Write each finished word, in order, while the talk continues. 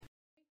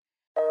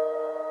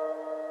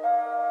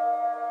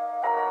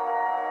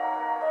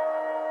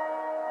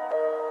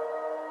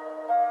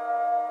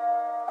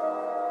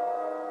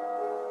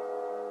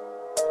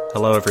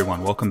Hello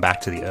everyone, welcome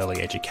back to the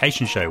Early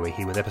Education Show. We're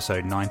here with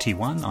episode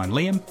 91. I'm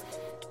Liam.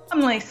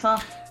 I'm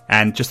Lisa.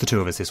 And just the two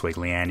of us this week.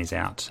 Leanne is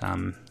out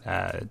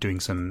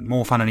doing some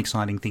more fun and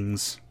exciting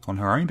things on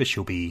her own, but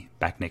she'll be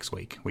back next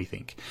week, we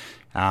think.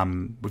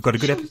 We've got a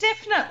good She'll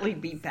definitely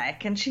be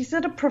back, and she's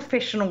at a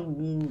professional,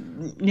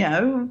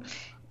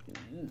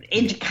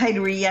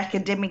 educatory,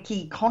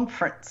 academic-y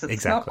conference.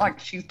 It's not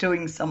like she's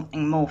doing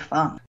something more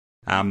fun.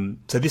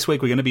 So this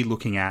week we're going to be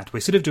looking at, we're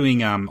sort of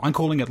doing, I'm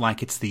calling it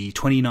like it's the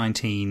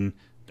 2019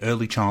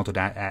 Early Childhood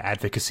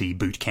Advocacy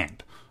Boot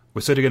Camp.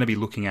 We're sort of going to be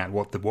looking at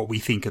what we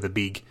think are the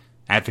big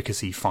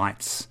advocacy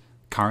fights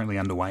currently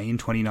underway in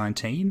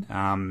 2019.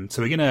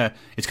 So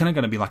it's kind of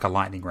going to be like a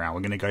lightning round.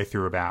 We're going to go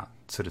through about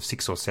sort of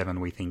 6 or 7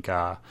 we think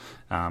are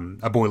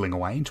boiling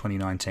away in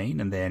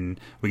 2019, and then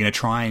we're going to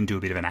try and do a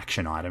bit of an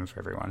action item for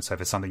everyone. So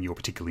if it's something you're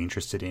particularly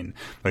interested in,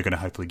 we're going to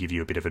hopefully give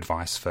you a bit of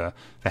advice for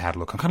how to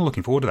look. I'm kind of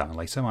looking forward to that,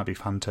 Lisa. It might be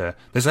fun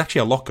there's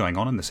actually a lot going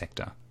on in the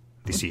sector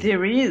this year.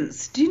 There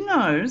is. Do you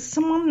know,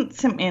 someone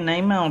sent me an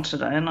email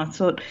today and I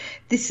thought,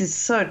 this is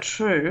so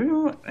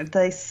true.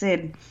 They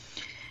said,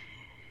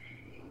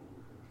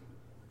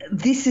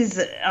 this is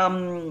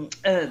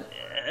a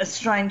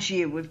strange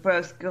year. We've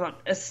both got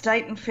a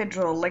state and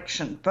federal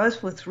election,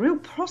 both with real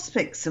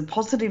prospects of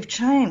positive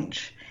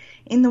change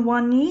in the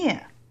one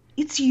year.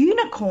 It's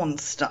unicorn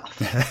stuff.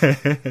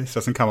 This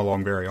doesn't come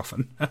along very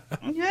often.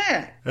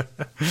 Yeah.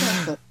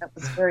 That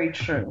was very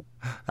true.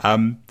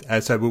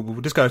 So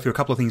we'll just go through a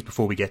couple of things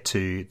before we get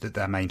to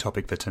the main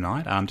topic for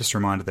tonight. Just a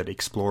reminder that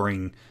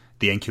exploring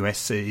the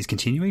NQS is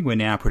continuing. We're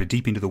now pretty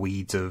deep into the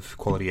weeds of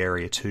Quality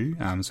Area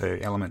 2. So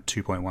Element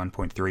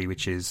 2.1.3,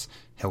 which is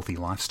Healthy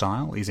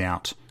Lifestyle, is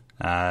out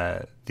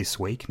this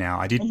week.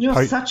 Now,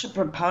 you're such a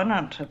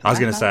proponent of that. I was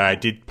going to say, I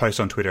did post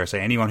on Twitter,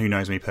 say anyone who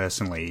knows me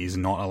personally is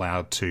not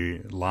allowed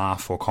to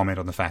laugh or comment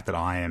on the fact that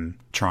I am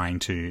trying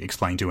to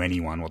explain to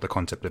anyone what the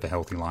concept of a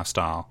healthy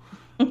lifestyle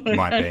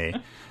might be.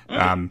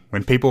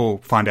 When people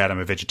find out I'm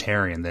a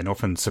vegetarian, they're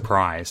often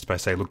surprised, but I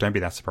say, look, don't be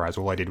that surprised.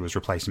 All I did was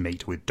replace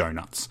meat with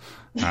donuts,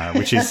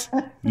 which is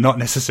not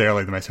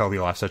necessarily the most healthy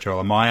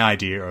lifestyle. My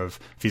idea of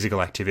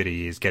physical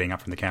activity is getting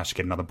up from the couch to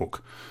get another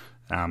book.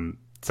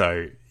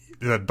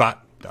 But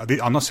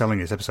I'm not selling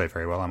this episode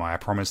very well, am I? I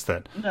promise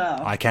that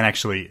I can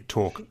actually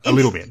talk a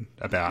little bit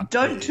about...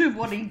 Don't do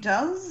what he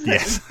does.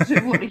 Yes.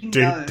 Do what he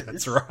knows.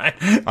 That's right.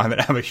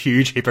 I'm a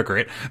huge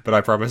hypocrite, but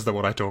I promise that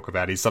what I talk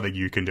about is something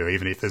you can do,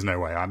 even if there's no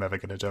way I'm ever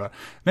going to do it.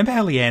 Remember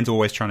how Leanne's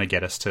always trying to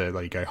get us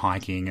to go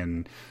hiking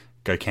and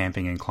go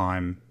camping and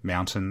climb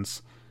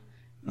mountains?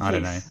 I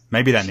don't know.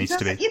 Maybe that needs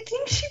to be... You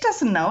think she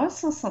doesn't know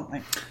us or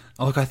something?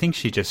 Oh, look, I think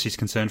she's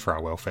concerned for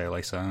our welfare,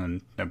 Lisa,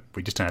 and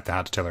we just don't have the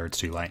heart to tell her it's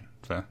too late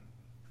for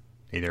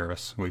either of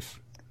us.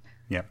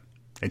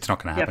 It's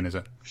not going to happen, is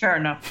it? Fair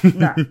enough.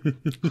 No,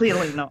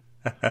 clearly not.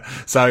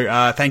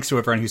 So thanks to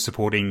everyone who's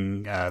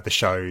supporting the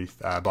show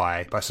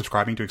by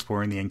subscribing to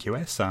Exploring the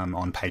NQS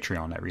on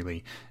Patreon. That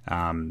really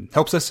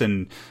helps us.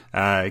 And,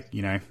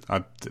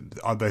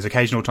 there's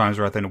occasional times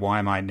where I think, why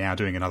am I now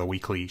doing another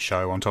weekly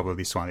show on top of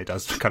this one? It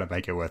does kind of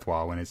make it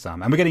worthwhile when it's...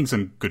 and we're getting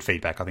some good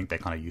feedback. I think they're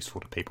kind of useful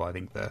to people. I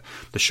think the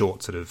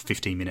short sort of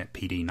 15-minute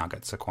PD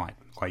nuggets are quite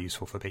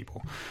useful for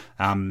people.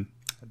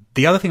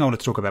 The other thing I wanted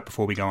to talk about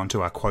before we go on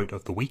to our quote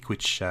of the week,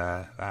 which is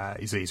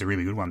a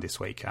really good one this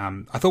week.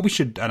 I thought we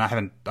should, and I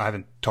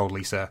haven't told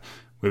Lisa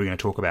we were going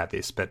to talk about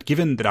this, but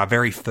given that our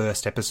very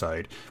first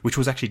episode, which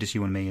was actually just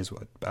you and me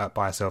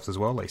by ourselves as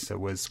well, Lisa,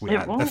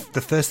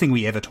 the first thing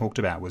we ever talked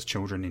about was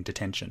children in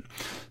detention.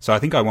 So I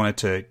think I wanted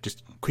to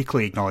just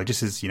quickly acknowledge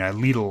this is a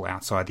little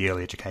outside the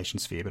early education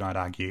sphere, but I'd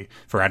argue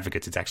for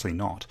advocates it's actually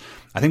not.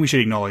 I think we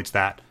should acknowledge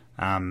that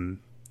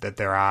that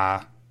there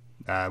are...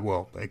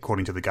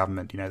 according to the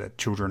government, that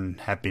children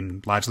have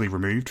been largely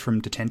removed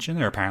from detention.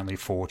 There are apparently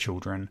 4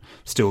 children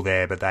still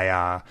there, but they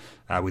are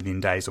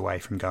within days away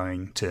from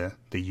going to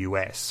the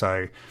US.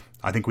 So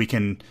I think we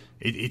can...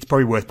 It's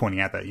probably worth pointing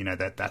out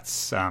that,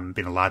 that's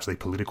been a largely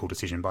political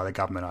decision by the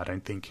government. I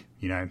don't think,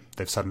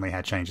 they've suddenly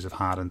had changes of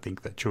heart and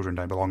think that children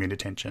don't belong in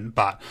detention.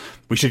 But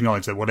we should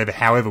acknowledge that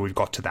however we've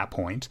got to that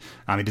point,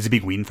 it is a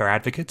big win for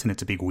advocates and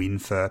it's a big win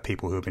for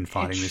people who have been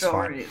fighting this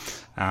fight.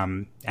 Is.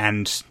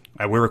 And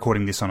we're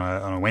recording this on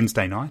a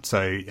Wednesday night.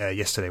 So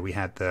yesterday we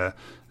had the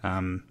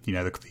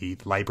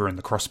Labor and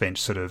the crossbench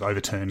sort of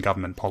overturn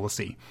government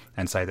policy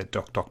and say that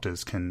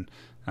doctors can...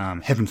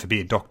 heaven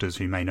forbid, doctors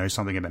who may know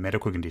something about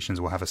medical conditions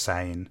will have a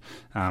say in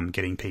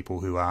getting people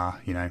who are,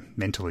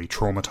 mentally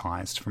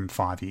traumatised from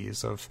 5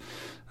 years of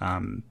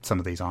some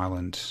of these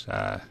island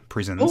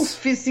prisons. Or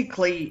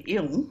physically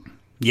ill.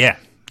 Yeah.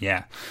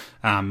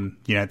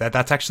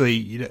 That's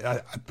actually,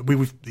 I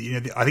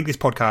think this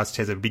podcast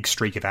has a big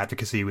streak of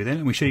advocacy within it,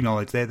 and we should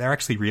acknowledge they're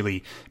actually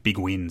really big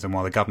wins. And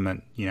while the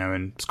government,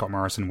 and Scott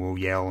Morrison will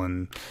yell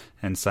and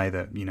say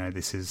that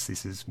this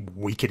is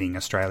weakening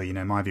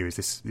Australia, my view is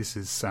this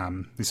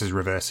is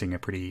reversing a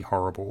pretty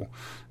horrible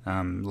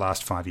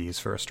last 5 years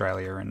for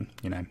Australia, and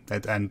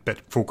but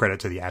full credit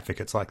to the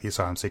advocates like the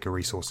Asylum Seeker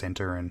Resource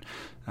Centre and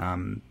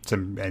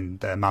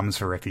Mums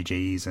for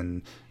Refugees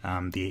and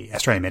the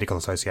Australian Medical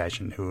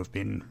Association, who have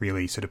been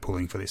really sort of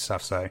pulling for this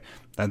stuff. So,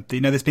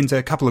 there's been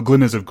a couple of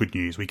glimmers of good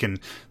news.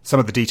 Some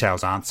of the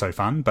details aren't so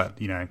fun, but,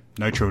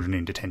 no children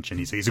in detention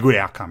is a good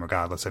outcome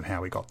regardless of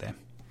how we got there.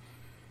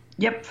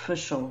 Yep, for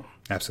sure.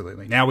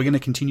 Absolutely. Now we're going to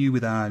continue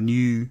with our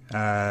new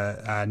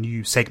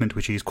segment,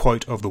 which is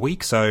Quote of the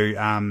Week. So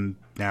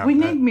now we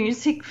need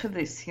music for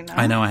this,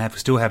 I know I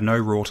still have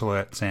no Rort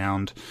Alert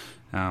sound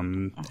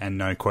and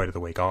no Quote of the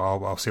Week.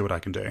 I'll see what I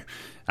can do.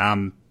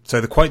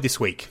 So the quote this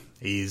week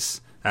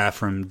is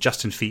from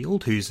Justin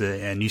Field, who's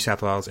a New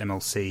South Wales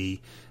MLC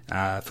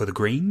for the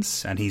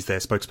Greens, and he's their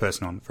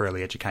spokesperson for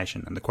early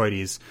education. And the quote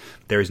is,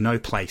 "There is no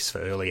place for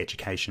early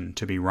education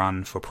to be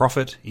run for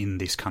profit in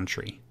this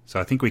country." So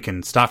I think we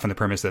can start from the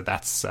premise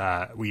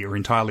that we are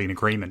entirely in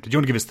agreement. Did you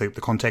want to give us the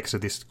context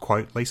of this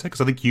quote, Lisa?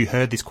 Because I think you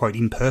heard this quote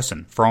in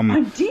person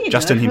from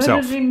Justin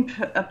himself. I did. I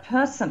heard it in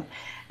person.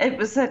 It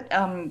was at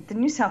the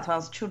New South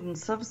Wales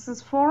Children's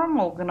Services Forum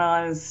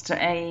organised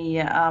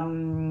a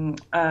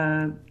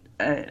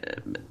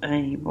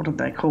what are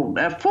they called?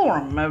 A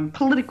forum, a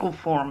political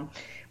forum,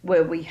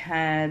 where we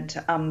had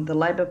the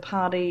Labor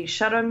Party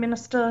Shadow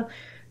Minister,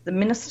 the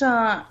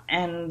Minister,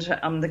 and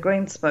the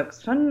Green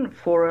spokesman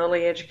for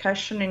early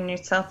education in New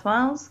South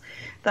Wales.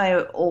 They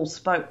all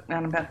spoke,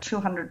 around about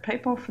 200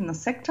 people from the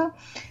sector.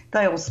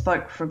 They all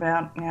spoke for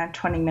about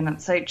 20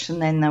 minutes each, and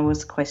then there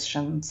was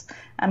questions.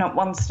 And at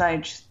one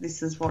stage,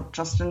 this is what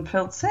Justin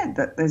Field said,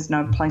 that there's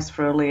no place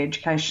for early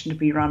education to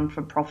be run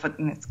for profit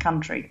in this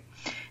country.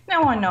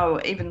 Now, I know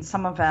even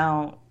some of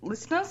our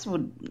listeners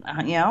would,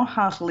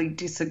 heartily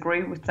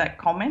disagree with that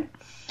comment,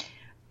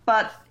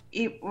 but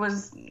it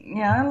was,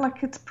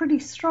 it's pretty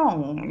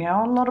strong.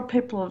 A lot of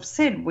people have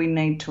said we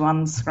need to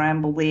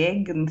unscramble the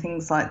egg and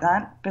things like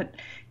that, but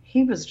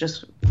he was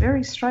just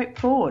very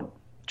straightforward.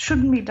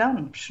 Shouldn't be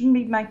done. Shouldn't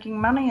be making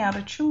money out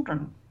of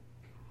children.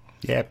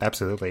 Yeah,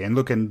 absolutely. And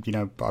look,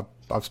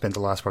 I've spent the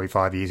last probably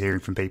 5 years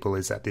hearing from people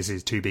is that this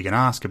is too big an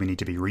ask, and we need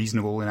to be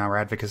reasonable in our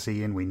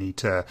advocacy, and we need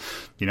to,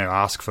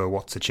 ask for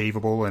what's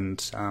achievable.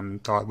 And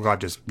I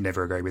just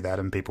never agree with that.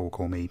 And people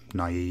call me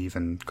naive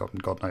and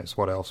God knows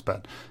what else.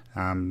 But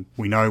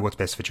we know what's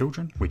best for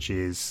children, which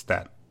is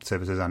that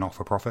services are not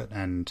for profit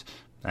and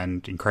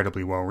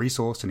incredibly well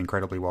resourced and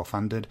incredibly well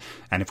funded.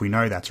 And if we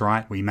know that's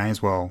right, we may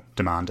as well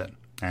demand it,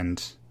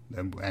 and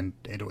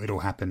it'll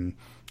happen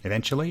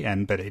eventually.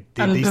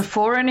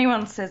 Before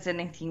anyone says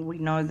anything, we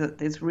know that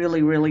there's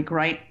really, really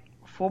great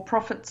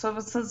for-profit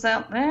services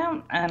out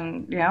there,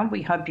 and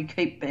we hope you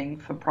keep being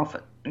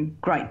for-profit,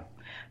 great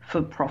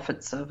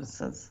for-profit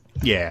services.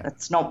 Yeah,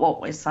 that's not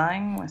what we're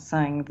saying. We're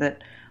saying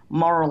that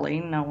morally,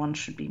 no one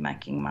should be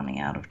making money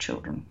out of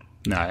children.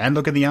 No, and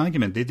look at the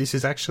argument. This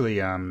is actually,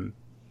 a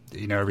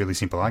really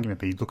simple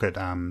argument. But you look at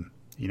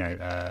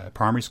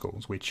primary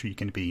schools, which you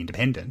can be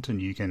independent,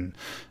 and you can,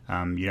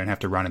 you don't have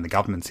to run in the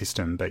government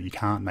system, but you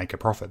can't make a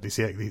profit. This,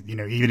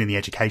 even in the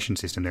education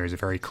system, there is a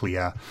very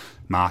clear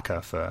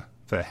marker for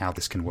how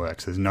this can work.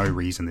 So there's no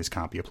reason this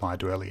can't be applied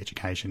to early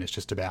education. It's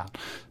just about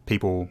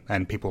people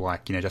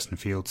like, Justin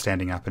Field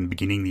standing up and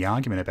beginning the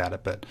argument about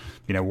it. But,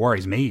 what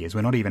worries me is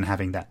we're not even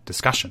having that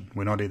discussion.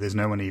 There's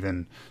no one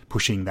even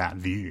pushing that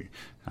view.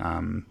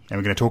 And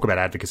we're going to talk about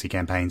advocacy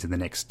campaigns in the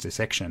next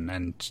section.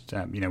 And,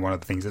 one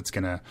of the things that's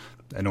going to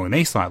annoy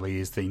me slightly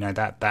is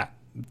that,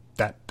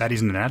 that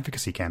isn't an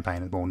advocacy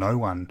campaign. Well, no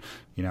one,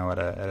 at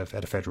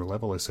a federal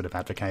level is sort of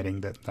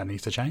advocating that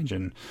needs to change,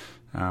 and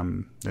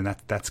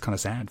that's kind of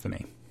sad for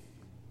me.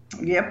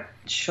 Yep,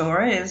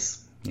 sure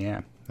is.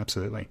 Yeah,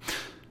 absolutely.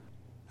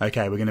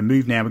 Okay, we're going to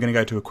move now. We're going to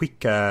go to a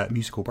quick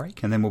musical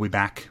break, and then we'll be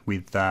back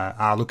with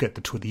our look at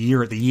the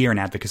year in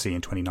advocacy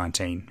in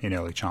 2019 in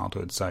early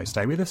childhood. So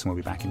stay with us, and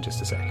we'll be back in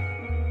just a sec.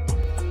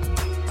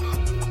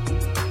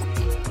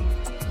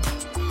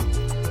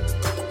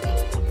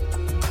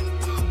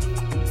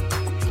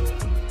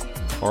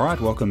 All right,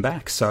 welcome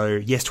back. So,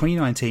 yes,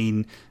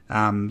 2019,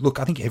 look,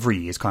 I think every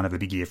year is kind of a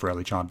big year for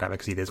early childhood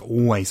advocacy. There's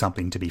always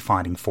something to be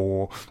fighting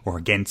for or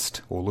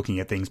against or looking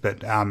at things.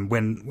 But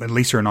when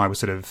Lisa and I were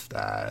sort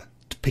of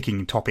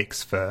picking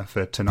topics for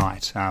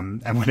tonight,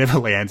 and whenever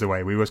Leanne's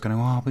away, we were going,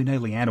 we know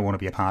Leanne will want to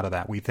be a part of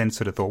that. We then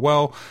sort of thought,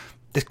 well,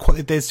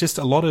 there's just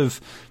a lot of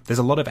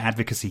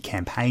advocacy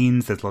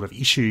campaigns. There's a lot of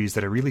issues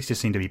that are really just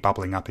seem to be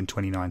bubbling up in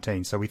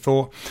 2019. So we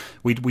thought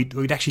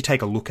we'd actually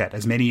take a look at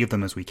as many of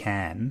them as we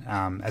can,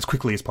 as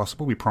quickly as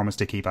possible. We promise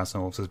to keep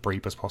ourselves as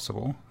brief as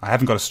possible. I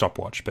haven't got a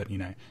stopwatch, but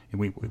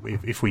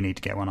if we need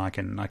to get one, I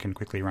can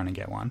quickly run and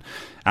get one.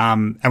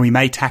 And we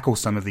may tackle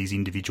some of these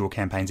individual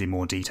campaigns in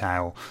more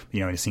detail,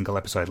 in a single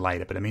episode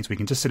later. But it means we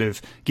can just sort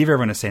of give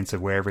everyone a sense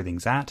of where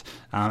everything's at,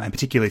 and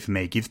particularly for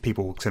me, give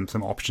people some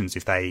options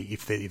if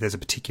there's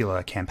a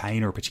particular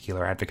campaign or a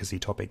particular advocacy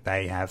topic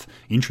they have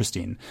interest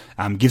in,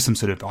 give some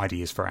sort of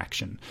ideas for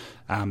action.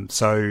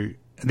 So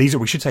these are,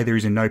 we should say, there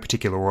is in no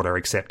particular order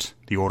except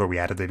the order we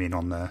added them in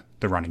on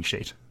the running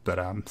sheet. But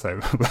so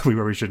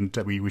we shouldn't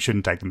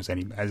take them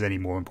as any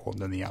more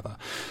important than the other.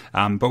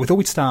 But we thought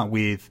we'd start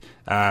with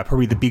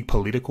probably the big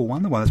political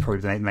one, the one that's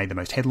probably made the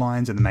most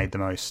headlines and made the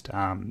most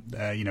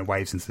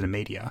waves into the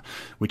media,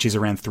 which is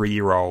around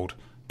 3-year-old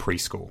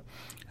preschool.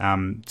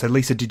 So,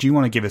 Lisa, did you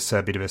want to give us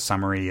a bit of a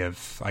summary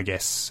of, I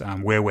guess,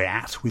 where we're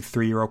at with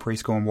 3-year-old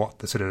preschool and what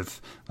the sort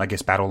of, I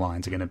guess, battle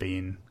lines are going to be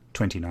in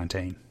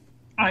 2019?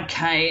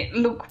 Okay,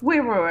 look,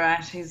 where we're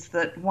at is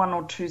that 1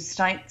 or 2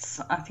 states,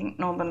 I think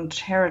Northern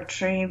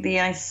Territory, the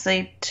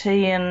ACT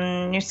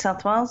and New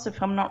South Wales,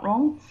 if I'm not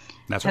wrong,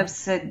 That's have right.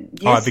 said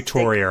yes.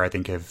 Victoria, I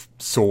think, have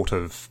sort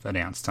of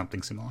announced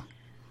something similar.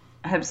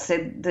 Have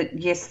said that,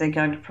 yes, they're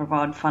going to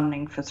provide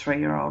funding for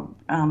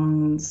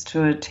 3-year-olds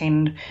to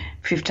attend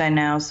 15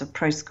 hours of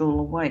preschool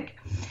a week.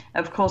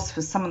 Of course,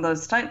 for some of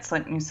those states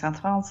like New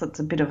South Wales, it's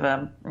a bit of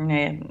a,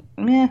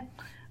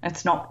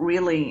 it's not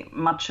really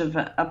much of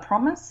a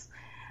promise.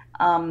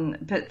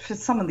 But for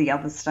some of the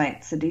other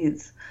states, it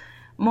is.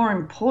 More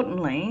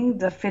importantly,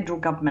 the federal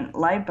government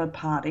Labor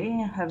Party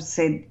have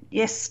said,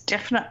 yes,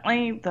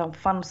 definitely, they'll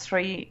fund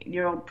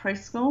 3-year-old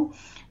preschool,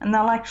 and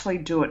they'll actually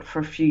do it for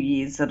a few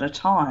years at a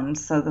time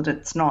so that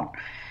it's not,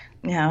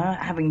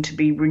 having to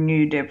be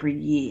renewed every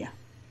year.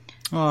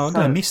 Oh, I'm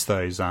going to miss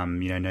those,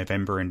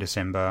 November and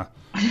December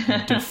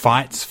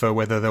fights for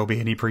whether there'll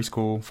be any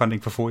preschool funding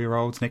for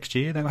 4-year-olds next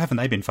year. Haven't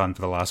they been fun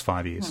for the last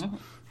 5 years?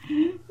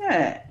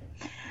 Yeah.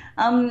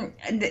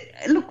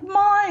 Look,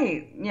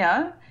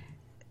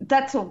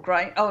 that's all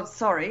great. Oh,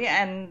 sorry,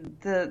 and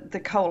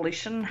the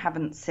coalition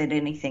haven't said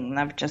anything.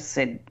 They've just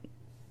said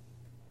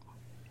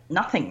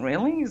nothing,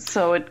 really.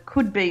 So it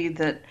could be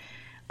that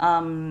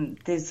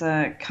there's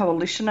a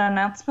coalition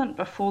announcement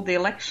before the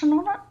election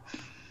on it,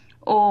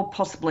 or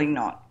possibly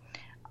not.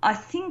 I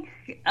think,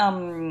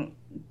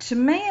 to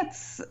me,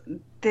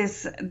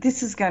 this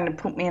is going to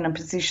put me in a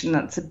position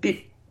that's a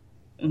bit,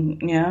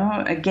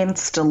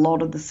 against a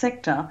lot of the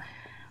sector.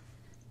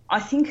 I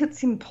think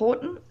it's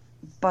important,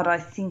 but I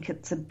think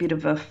it's a bit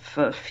of a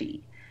furphy.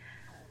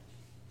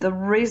 The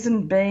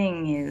reason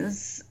being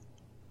is,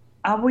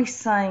 are we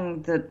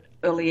saying that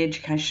early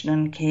education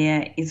and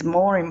care is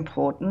more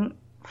important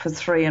for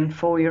 3 and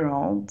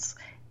 4-year-olds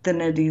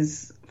than it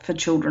is for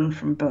children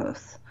from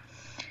birth?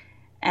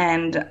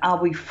 And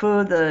are we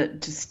further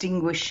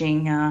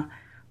distinguishing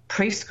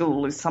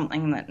preschool as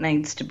something that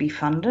needs to be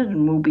funded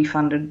and will be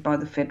funded by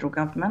the federal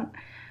government,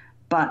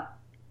 but,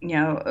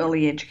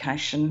 early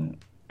education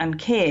and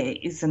care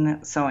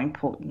isn't so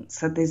important?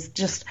 So there's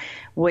just,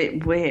 I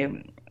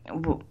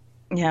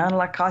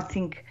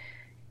think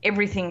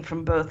everything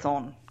from birth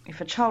on.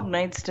 If a child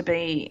needs to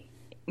be,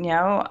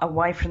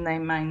 away from their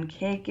main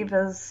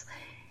caregivers,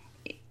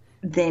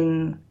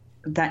 then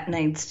that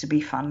needs to be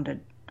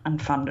funded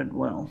and funded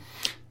well.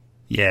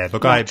 Yeah,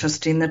 look, not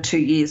just in the 2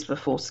 years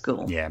before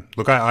school. Yeah,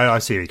 look, I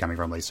see where you're coming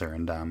from, Lisa,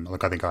 and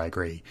look, I think I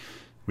agree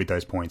with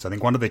those points. I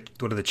think one of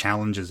the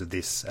challenges of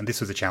this, and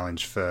this was a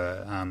challenge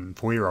for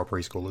 4-year-old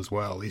preschool as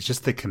well, is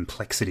just the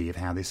complexity of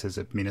how this is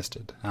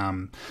administered.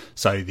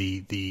 So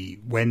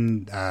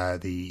when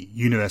the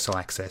universal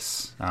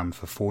access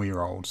for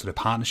 4-year-olds sort of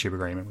partnership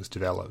agreement was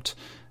developed,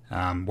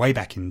 way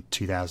back in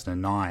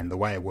 2009, the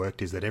way it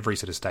worked is that every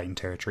sort of state and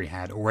territory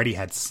already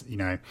had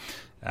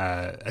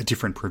a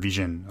different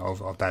provision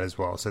of that as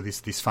well. So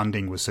this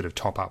funding was sort of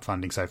top-up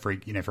funding. So for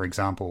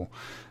example,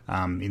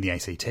 in the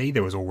ACT,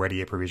 there was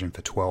already a provision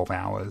for 12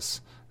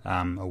 hours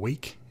a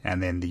week,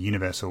 and then the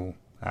universal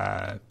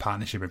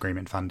partnership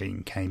agreement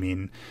funding came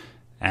in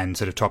and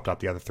sort of topped up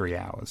the other 3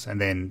 hours. And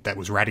then that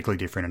was radically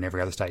different in every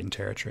other state and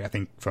territory. I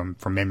think from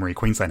memory,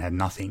 Queensland had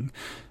nothing.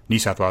 New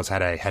South Wales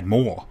had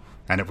more,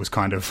 and it was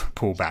kind of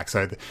pulled back.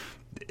 So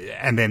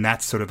and then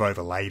that's sort of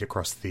overlaid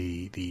across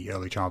the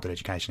early childhood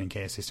education and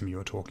care system you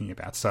were talking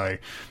about. So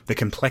the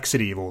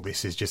complexity of all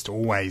this is just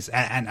always,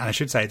 and I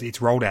should say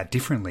it's rolled out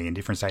differently in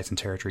different states and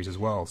territories as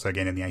well. So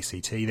again, in the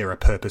ACT, there are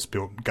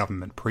purpose-built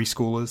government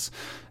preschoolers.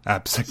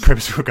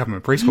 Purpose-built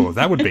government preschoolers,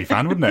 that would be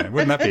fun, wouldn't it?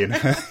 Wouldn't that be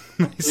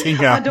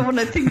amazing? I don't want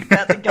to think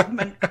about the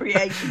government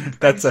creating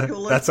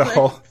preschoolers.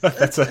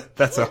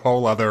 That's a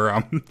whole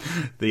other.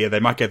 They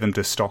might get them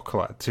to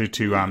stock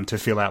to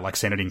fill out like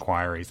Senate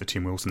inquiries that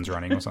Tim Wilson's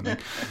running or something.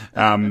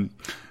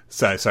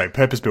 So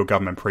purpose-built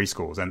government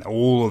preschools, and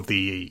all of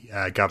the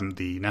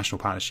the national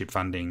partnership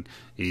funding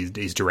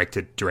is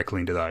directed directly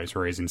into those.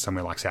 Whereas in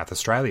somewhere like South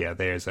Australia,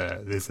 there's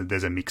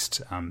a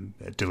mixed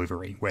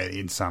delivery, where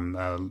in some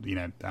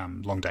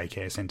long day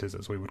care centres,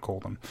 as we would call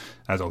them,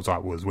 as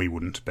we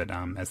wouldn't, but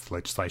as the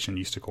legislation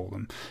used to call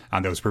them,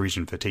 there was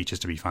provision for teachers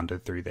to be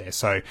funded through there.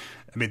 So I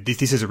mean,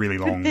 this is a really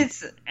long.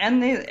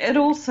 It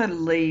also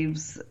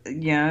leaves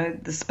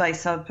the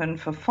space open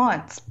for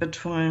fights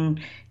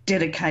between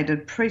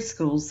dedicated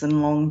preschools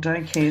and long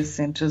daycare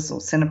centres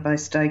or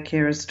centre-based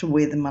daycare as to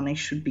where the money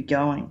should be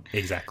going.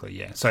 Exactly,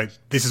 yeah. So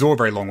this is all a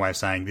very long way of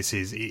saying this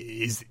is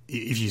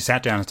if you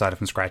sat down and started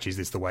from scratch, is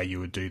this the way you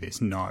would do this?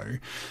 No.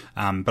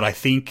 But I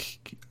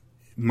think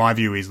my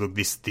view is, look,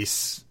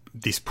 this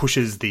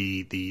pushes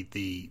the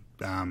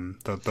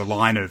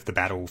line of the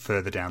battle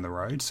further down the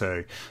road.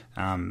 So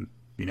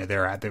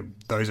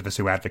those of us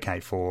who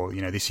advocate for,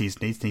 this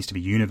needs to be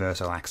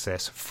universal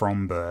access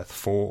from birth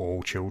for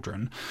all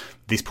children.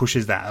 This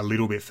pushes that a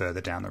little bit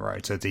further down the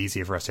road, so it's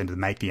easier for us to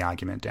make the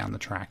argument down the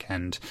track.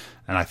 And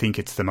I think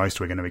it's the most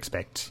we're going to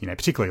expect,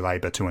 particularly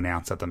Labor, to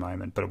announce at the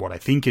moment. But what I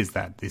think is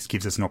that this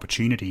gives us an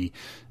opportunity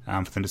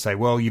for them to say,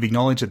 well, you've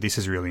acknowledged that this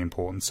is really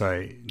important.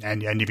 So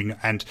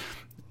and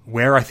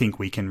where I think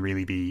we can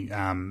really be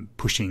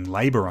pushing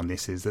Labor on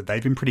this is that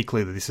they've been pretty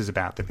clear that this is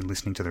about, they've been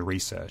listening to the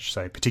research,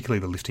 so particularly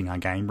the Lifting Our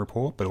Game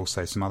report, but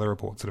also some other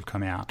reports that have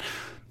come out.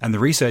 And the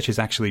research is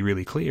actually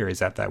really clear, is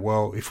that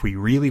well, if we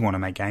really want to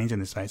make gains in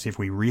this space, if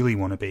we really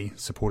want to be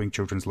supporting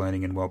children's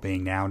learning and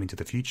well-being now and into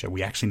the future,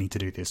 we actually need to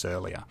do this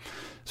earlier.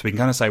 So we can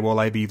kind of say, well,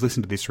 Labor, you've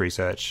listened to this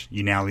research,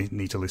 you now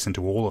need to listen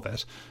to all of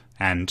it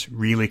and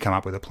really come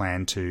up with a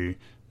plan to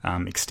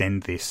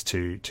extend this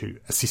to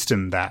a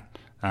system that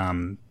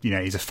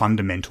is a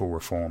fundamental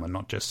reform and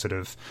not just sort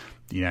of,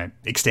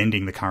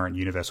 extending the current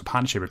Universal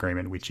Partnership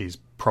Agreement, which is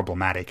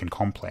problematic and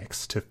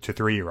complex, to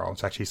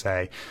 3-year-olds. Actually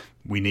say,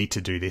 we need to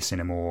do this in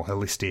a more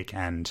holistic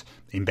and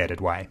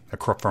embedded way,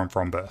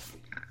 from birth.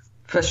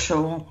 For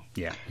sure.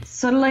 Yeah.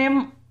 So,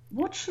 Liam,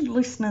 what should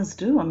listeners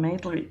do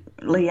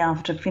immediately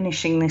after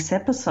finishing this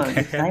episode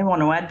if they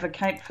want to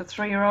advocate for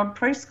 3-year-old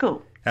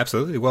preschool?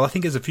 Absolutely. Well, I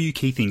think there's a few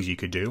key things you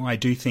could do. I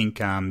do think,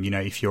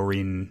 if you're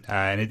in,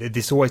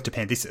 this always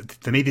depends.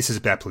 For me, this is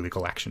about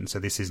political action. So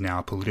this is now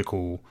a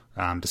political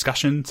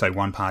discussion. So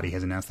one party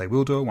has announced they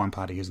will do it. One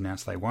party has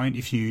announced they won't.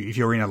 If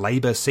you're in a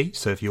Labor seat,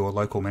 so if your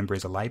local member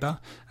is a Labor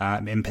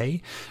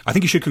MP, I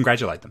think you should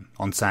congratulate them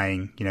on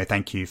saying,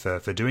 thank you for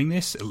doing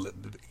this.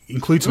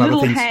 Include some other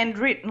things.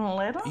 Handwritten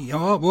letter.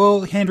 Oh,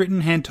 well,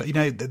 handwritten,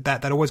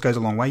 that always goes a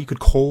long way. You could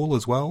call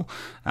as well.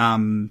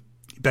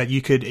 But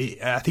you could,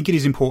 I think it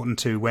is important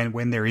to,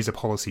 when there is a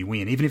policy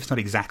win, even if it's not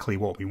exactly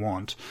what we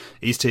want,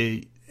 is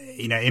to,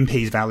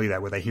 MPs value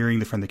that, where they're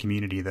hearing from the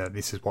community that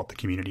this is what the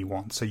community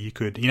wants. So you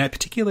could,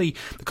 particularly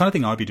the kind of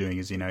thing I'd be doing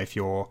is, if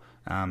you're,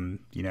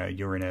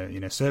 you're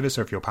in a service,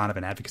 or if you're part of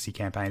an advocacy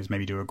campaign, is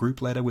maybe do a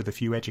group letter with a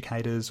few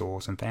educators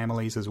or some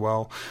families as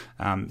well.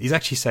 Is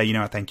actually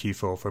say, thank you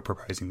for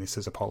proposing this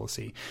as a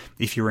policy.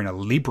 If you're in a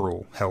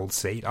Liberal held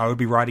seat, I would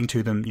be writing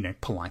to them,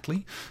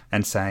 politely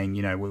and saying,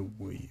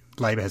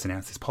 Labor has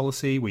announced this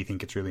policy. We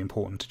think it's really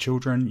important to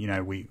children.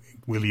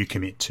 Will you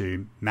commit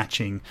to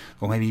matching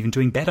or maybe even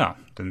doing better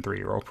than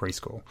 3-year-old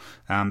preschool?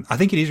 I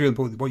think it is really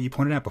important. What you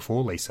pointed out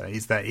before, Lisa,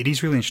 is that it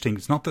is really interesting.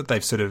 It's not that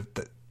they've sort of,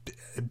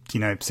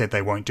 said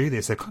they won't do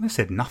this. They've kind of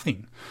said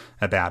nothing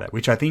about it,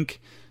 which I think,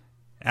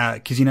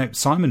 because,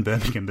 Simon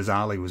Birmingham,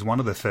 bizarrely, was one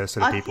of the first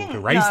sort of people to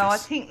raise this. I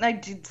think they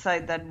did say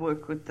they'd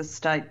work with the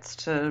states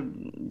to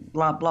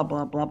blah, blah,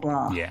 blah, blah,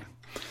 blah. Yeah.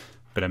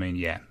 But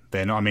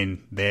they're not.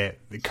 The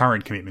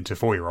current commitment to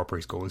 4-year-old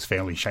preschool is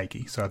fairly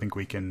shaky. So I think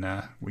we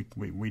can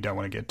we don't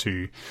want to get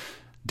too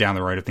down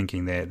the road of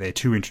thinking they're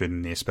too interested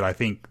in this. But I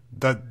think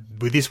that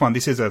with this one,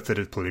 this is a sort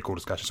of political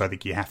discussion. So I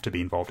think you have to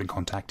be involved in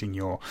contacting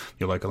your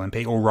local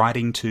MP, or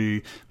writing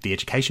to the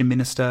Education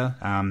Minister,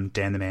 Dan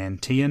the Man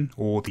Tehan,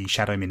 or the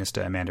Shadow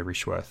Minister, Amanda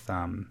Rishworth,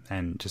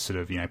 and just sort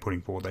of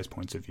putting forward those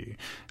points of view.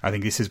 I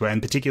think this is where,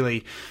 and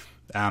particularly,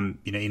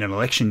 in an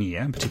election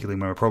year, particularly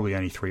when we're probably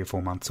only 3 or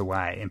 4 months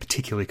away, and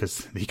particularly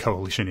because the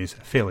coalition is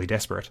fairly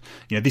desperate,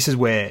 this is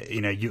where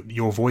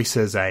your voice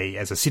as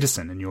a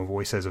citizen and your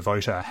voice as a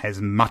voter has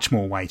much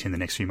more weight in the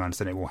next few months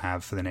than it will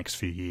have for the next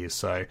few years.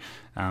 So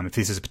if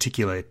this is a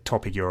particular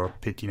topic you're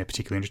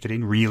particularly interested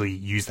in, really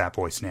use that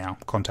voice now.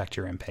 Contact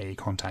your MP,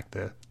 contact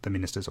the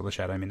ministers or the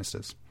shadow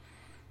ministers.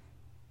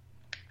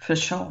 For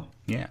sure.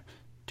 Yeah.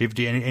 Do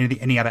you have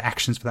any other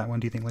actions for that one,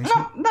 do you think,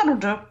 Lisa? No, that'll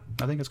do.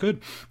 I think it's good.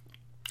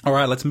 All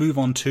right, let's move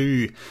on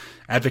to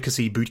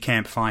Advocacy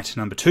Bootcamp Fight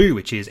number 2,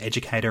 which is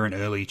educator and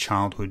early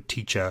childhood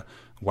teacher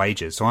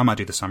wages. So I might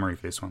do the summary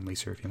for this one,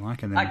 Lisa, if you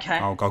like, and then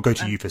I'll go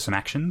to you for some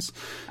actions.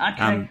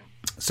 Okay.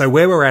 So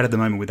where we're at the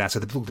moment with that, so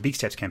the Big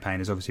Steps campaign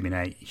has obviously been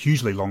a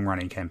hugely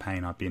long-running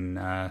campaign. I've been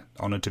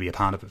honoured to be a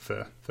part of it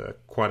for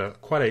quite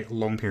a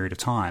long period of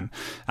time.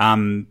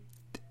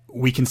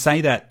 We can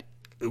say that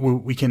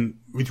we can,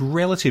 with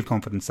relative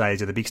confidence, say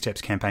that the Big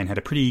Steps campaign had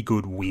a pretty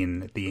good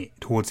win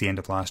towards the end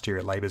of last year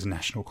at Labor's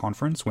national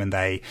conference, when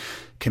they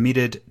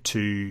committed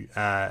to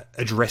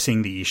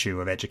addressing the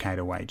issue of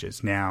educator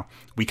wages. Now,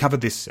 we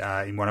covered this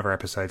in one of our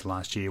episodes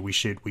last year.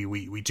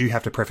 We do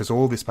have to preface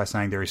all this by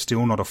saying there is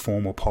still not a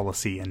formal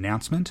policy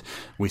announcement.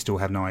 We still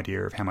have no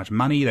idea of how much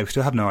money. They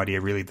still have no idea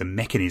really the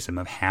mechanism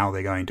of how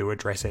they're going to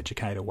address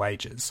educator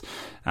wages,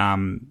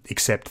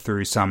 except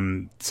through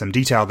some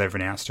detail they've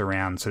announced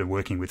around sort of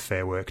working with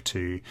Fair Work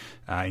to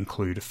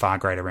include far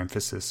greater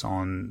emphasis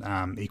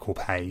on equal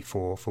pay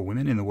for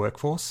women in the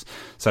workforce.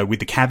 So with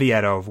the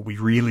caveat of we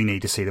really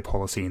need to see the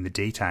policy in the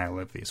detail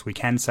of this, we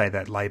can say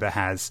that Labor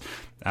has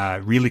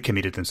really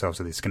committed themselves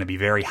to this. It's going to be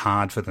very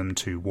hard for them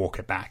to walk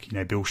it back.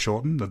 Bill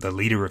Shorten, the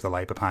leader of the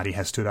Labor Party,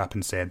 has stood up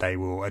and said they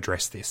will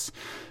address this.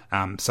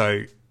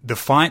 So the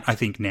fight, I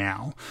think,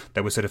 now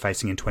that we're sort of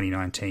facing in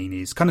 2019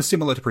 is kind of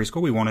similar to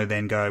preschool. We want to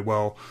then go,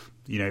 well,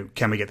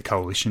 can we get the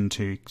coalition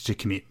to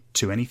commit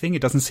to anything?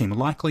 It doesn't seem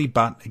likely,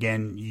 but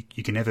again,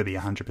 you can never be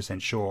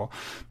 100% sure.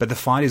 But the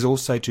fight is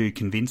also to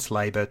convince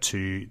Labor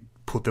to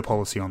put the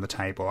policy on the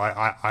table.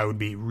 I would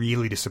be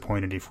really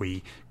disappointed if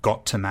we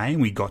got to May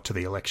and we got to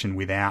the election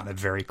without a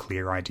very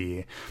clear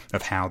idea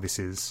of how this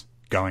is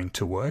going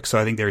to work. So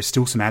I think there is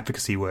still some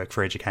advocacy work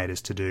for educators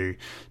to do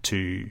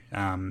to,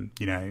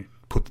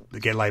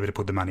 get Labor to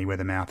put the money where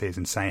the mouth is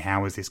and say,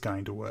 how is this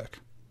going to work?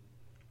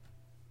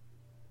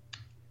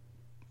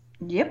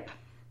 Yep.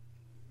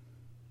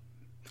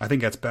 I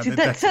think that's bad. Did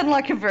that sound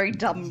like a very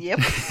dumb yep?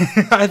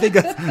 I think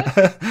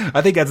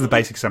that's the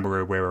basic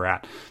summary of where we're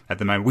at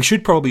the moment. We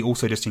should probably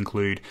also just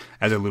include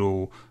as a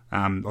little,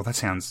 well, that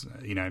sounds,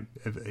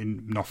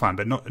 not fun,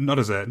 but not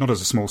as a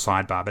small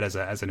sidebar, but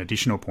as an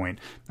additional point.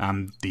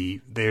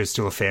 There is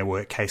still a Fair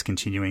Work case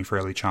continuing for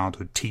early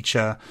childhood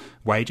teacher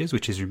wages,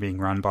 which is being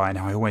run by.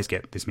 Now I always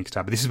get this mixed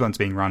up, but this is one's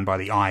being run by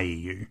the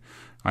IEU.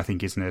 I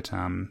think, isn't it?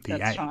 The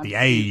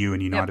AEU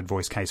and United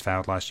Voice case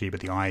failed last year,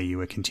 but the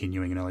IEU are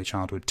continuing an early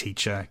childhood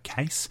teacher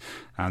case.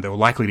 They were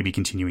likely to be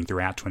continuing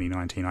throughout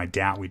 2019. I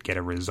doubt we'd get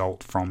a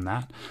result from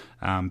that.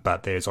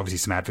 But there's obviously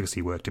some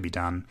advocacy work to be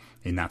done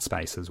in that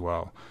space as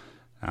well.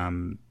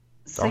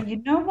 So you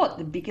know what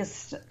the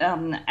biggest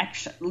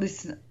action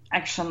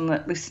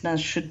that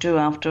listeners should do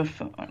after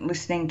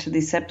listening to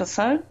this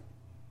episode?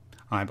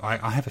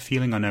 I have a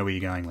feeling I know where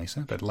you're going,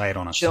 Lisa, but lay it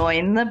on us.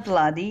 Join the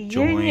bloody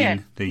union.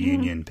 Join the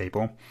union,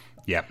 people.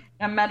 Yep.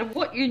 No matter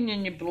what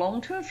union you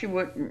belong to, if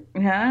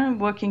you're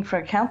working for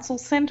a council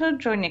centre,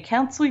 join your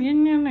council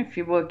union. If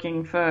you're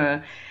working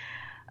for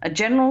a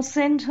general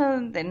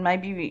centre, then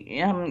maybe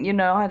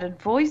United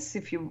Voice.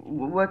 If you're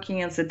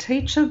working as a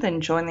teacher,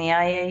 then join the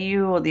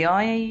AAU or the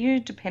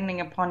IAU,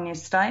 depending upon your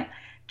state.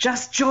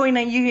 Just join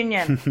a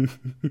union.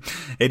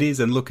 It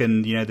is, and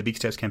the Big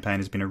Steps campaign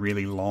has been a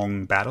really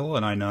long battle,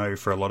 and I know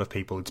for a lot of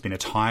people it's been a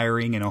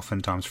tiring and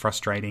oftentimes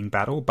frustrating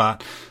battle,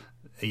 but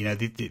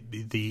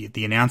the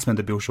announcement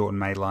that Bill Shorten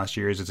made last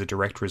year is as a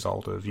direct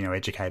result of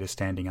educators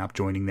standing up,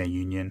 joining their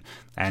union,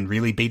 and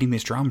really beating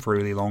this drum for a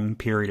really long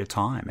period of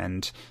time.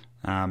 And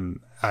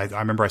I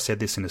remember I said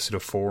this in a sort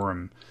of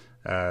forum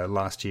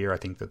last year. I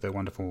think that the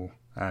wonderful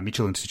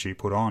Mitchell Institute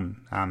put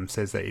on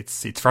says that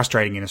it's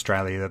frustrating in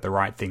Australia that the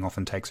right thing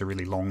often takes a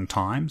really long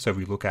time. So if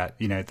we look at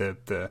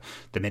the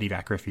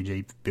Medivac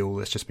refugee bill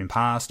that's just been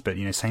passed, but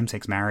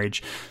same-sex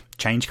marriage,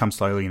 change comes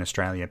slowly in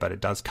Australia, but it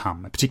does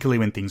come, particularly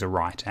when things are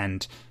right.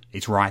 And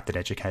it's right that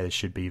educators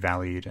should be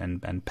valued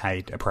and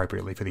paid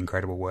appropriately for the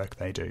incredible work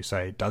they do. So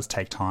it does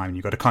take time.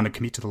 You've got to kind of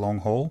commit to the long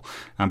haul,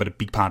 but a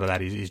big part of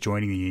that is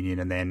joining the union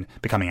and then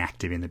becoming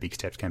active in the Big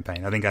Steps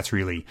campaign. I think that's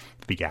really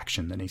the big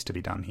action that needs to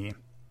be done here.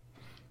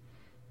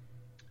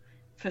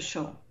 For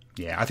sure.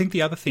 Yeah, I think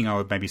the other thing I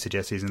would maybe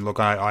suggest is, and look,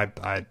 I'm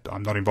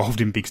not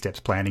involved in Big Steps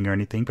planning or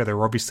anything, but there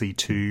were obviously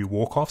 2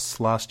 walk-offs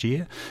last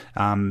year.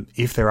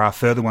 If there are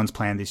further ones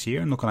planned this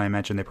year, and look, I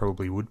imagine there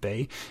probably would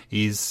be,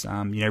 is,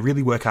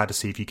 really work hard to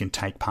see if you can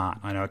take part.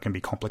 I know it can be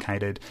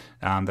complicated.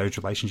 Those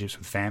relationships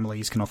with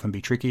families can often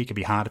be tricky. It can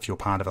be hard if you're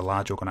part of a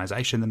large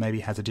organisation that maybe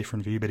has a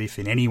different view, but if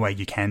in any way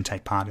you can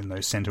take part in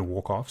those centre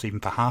walk-offs,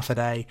 even for half a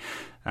day,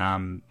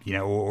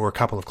 or a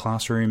couple of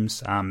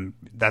classrooms,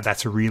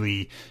 that's a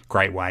really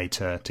great way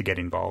to get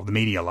involved. The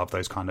media love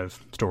those kind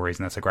of stories,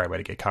 and that's a great way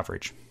to get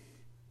coverage.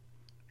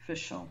 For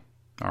sure.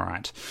 All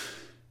right.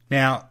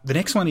 Now, the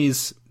next one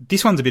this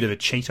one's a bit of a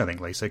cheat, I think,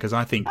 Lisa, because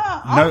I think...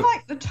 I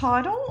like the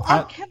title.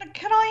 Can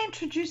I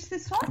introduce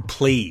this one?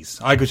 Please.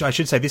 I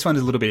should say this one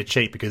is a little bit of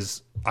cheat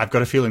because I've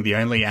got a feeling the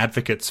only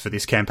advocates for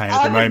this campaign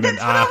at the moment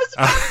are...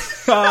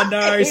 Oh,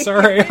 no,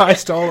 sorry, I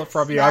stole it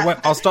from you.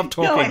 I'll stop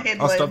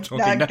talking. I'll stop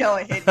talking. No, go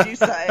ahead, you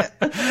say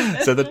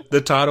it. So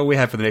the title we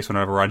have for the next one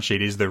on our run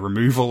sheet is The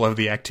Removal of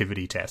the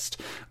Activity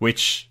Test,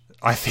 which...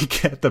 I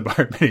think at the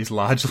moment is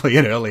largely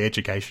an early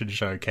education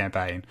show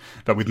campaign,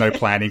 but with no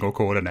planning or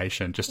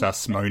coordination, just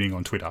us moaning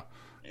on Twitter.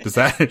 Does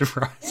that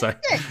right? So.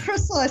 Yeah,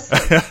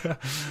 precisely.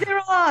 There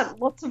are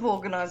lots of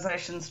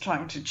organisations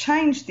trying to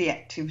change the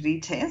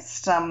activity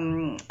test.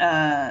 They're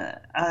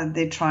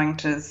trying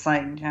to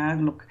say,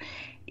 look,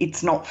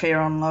 it's not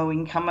fair on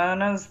low-income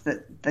earners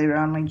that they're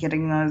only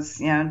getting those,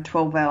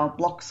 12-hour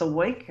blocks a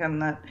week,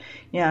 and that,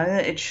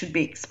 it should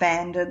be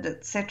expanded,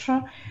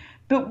 etc.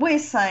 But we're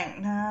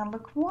saying,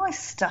 look, why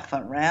stuff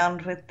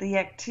around with the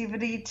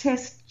activity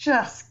test?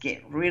 Just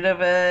get rid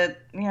of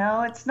it.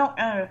 It's not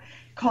going to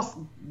cost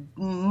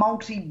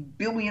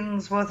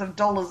multi-billions worth of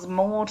dollars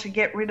more to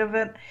get rid of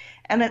it.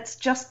 And it's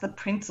just the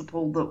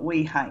principle that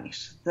we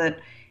hate,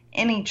 that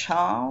any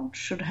child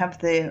should have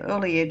their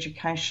early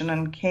education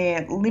and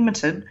care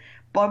limited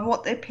by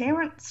what their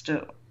parents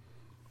do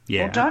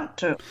or don't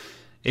do.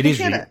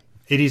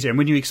 It is, and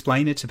when you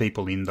explain it to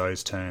people in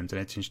those terms,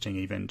 and it's interesting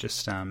even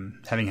just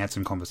having had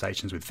some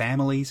conversations with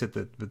families at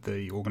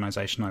the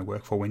organisation I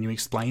work for, when you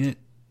explain it,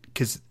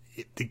 because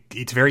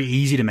it's very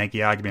easy to make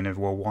the argument of,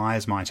 well, why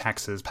is my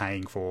taxes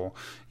paying for,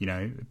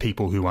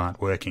 people who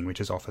aren't working, which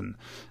is often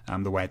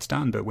the way it's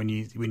done. But when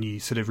you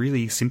sort of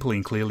really simply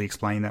and clearly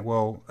explain that,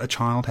 well, a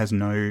child has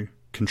no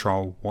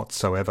control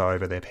whatsoever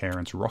over their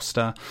parents'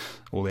 roster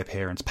or their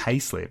parents'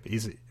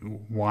 payslip,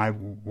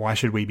 why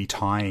should we be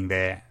tying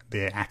their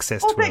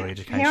access to early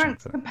education?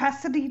 Parents'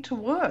 capacity to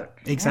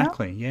work.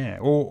 Exactly, yeah.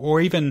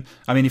 Or even,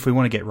 I mean, if we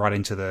want to get right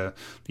into the,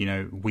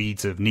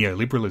 weeds of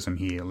neoliberalism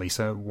here,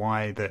 Lisa,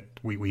 why that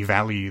we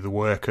value the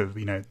work of,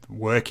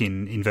 work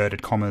in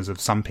inverted commas of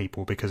some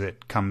people because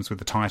it comes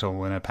with a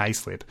title and a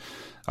payslip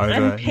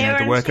over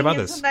the work of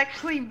others. Isn't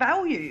actually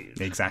valued.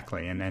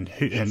 Exactly,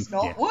 it's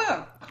not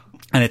work.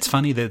 And it's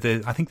funny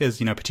that I think there's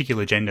a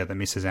particular gender that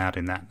misses out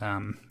in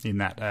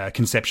that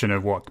conception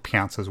of what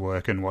counts as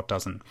work and what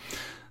doesn't,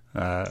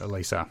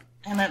 Lisa.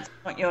 And it's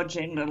not your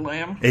gender,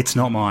 Liam. It's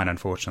not mine,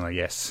 unfortunately.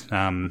 Yes.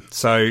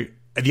 So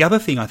the other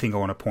thing I think I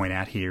want to point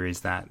out here is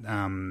that,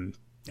 and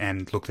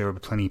look, there are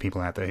plenty of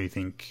people out there who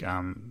think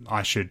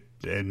I should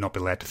not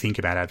be allowed to think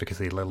about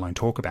advocacy, let alone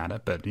talk about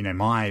it. But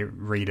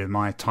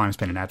my time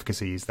spent in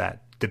advocacy is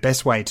that the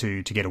best way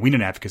to get a win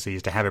in advocacy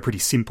is to have a pretty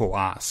simple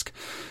ask.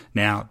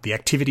 Now, the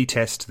activity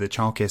test, the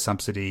childcare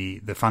subsidy,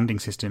 the funding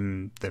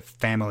system, the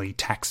family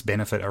tax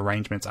benefit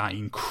arrangements are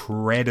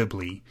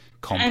incredibly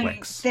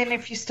complex. And then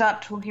if you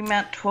start talking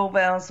about 12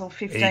 hours or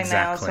 15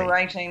 hours or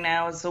 18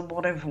 hours or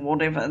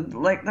whatever,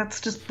 like that's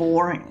just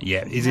boring.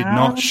 Yeah, is it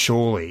not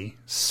surely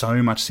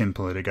so much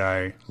simpler to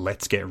go,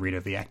 let's get rid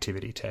of the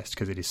activity test,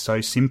 because it is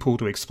so simple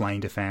to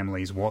explain to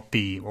families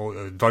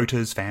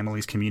voters,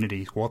 families,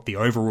 communities, what the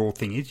overall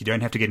thing is. You don't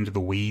have to get into the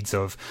weeds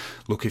of,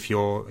 look, if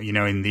you're,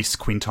 in this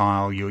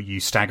quintile, you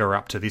stagger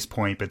up to this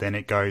point, but then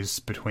it goes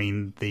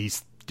between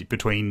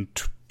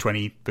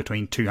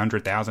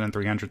 200,000 and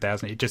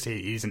 300,000. It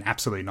is an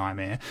absolute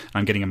nightmare.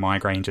 I'm getting a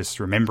migraine just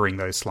remembering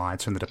those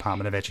slides from the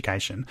Department of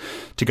Education.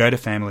 To go to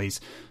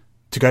families,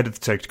 to go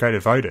to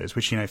voters,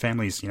 which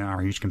families are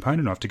a huge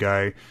component of, to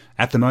go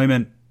at the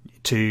moment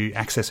to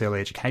access early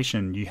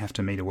education, you have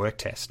to meet a work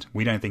test.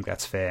 We don't think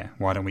that's fair.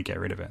 Why don't we get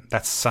rid of it?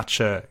 That's such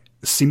a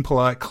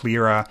simpler,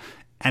 clearer,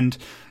 and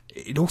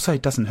it also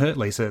doesn't hurt,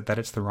 Lisa, that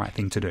it's the right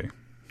thing to do.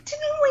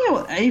 Didn't we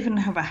even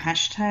have a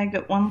hashtag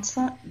at one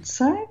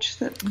stage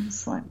that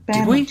was like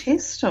ban the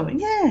test?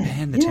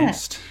 Ban the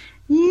test.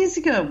 Years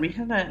ago, we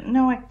had a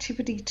no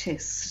activity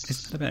test.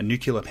 Is it about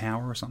nuclear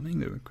power or something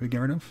that we could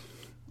get rid of?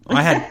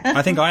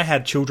 I think I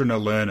had children are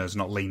learners,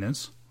 not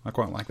leaners. I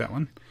quite like that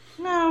one.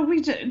 No, we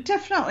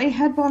definitely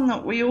had one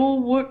that we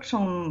all worked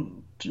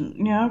on,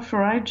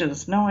 for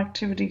ages. No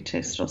activity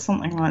test or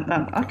something like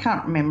that. Okay. I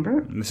can't remember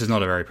it. This is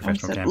not a very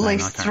professional campaign. At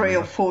least 3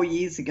 or 4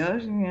 years ago,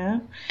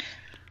 yeah.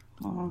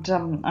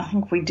 And I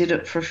think we did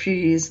it for a few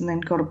years and then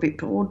got a bit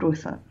bored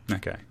with it.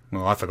 Okay.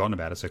 Well, I've forgotten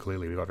about it, so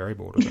clearly we got very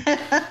bored with it.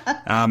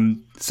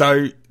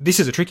 So this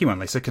is a tricky one,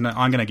 Lisa.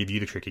 I'm going to give you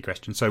the tricky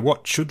question. So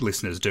what should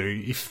listeners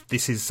do if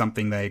this is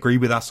something they agree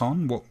with us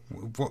on? What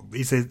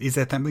is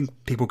there something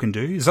people can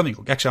do?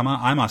 Actually,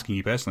 I'm asking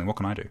you personally, what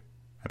can I do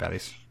about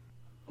this?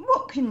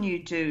 What can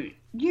you do?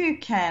 You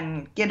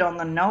can get on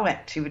the no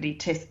activity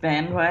test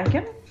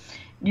bandwagon.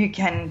 You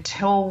can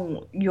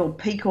tell your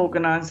peak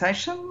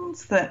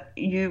organisations that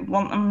you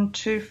want them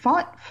to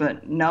fight for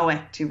no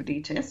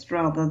activity test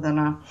rather than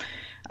a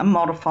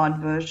modified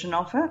version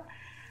of it.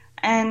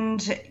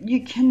 And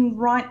you can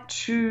write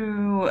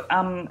to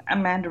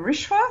Amanda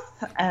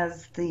Rishworth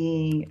as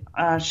the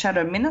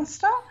Shadow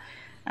Minister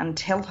and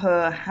tell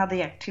her how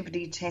the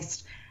activity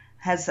test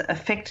has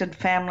affected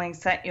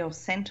families at your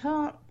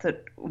centre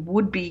that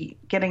would be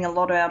getting a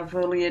lot out of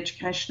early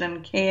education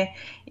and care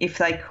if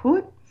they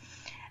could.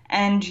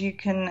 And you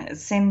can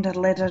send a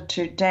letter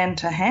to Dan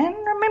Tahan.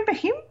 Remember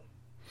him?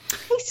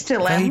 He's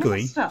still our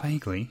minister.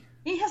 Vaguely.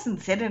 He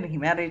hasn't said anything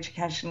about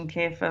education and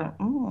care for...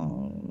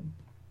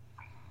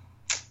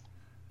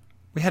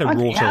 We had a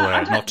Rort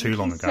alert not too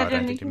long ago, I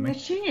don't think, didn't we?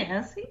 This year,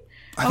 has he?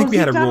 I think we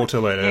had a Rort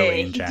alert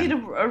early in Jan. He did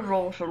a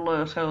Rort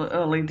alert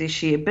early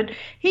this year, but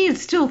he is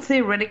still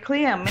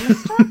theoretically our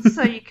minister,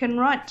 so you can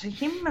write to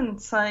him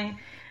and say...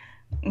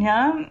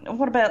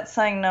 what about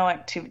saying no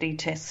activity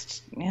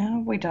test?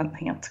 We don't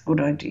think that's a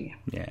good idea.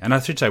 Yeah, and I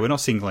should say we're not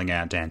singling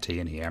out Dan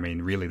Tehan here. I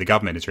mean, really, the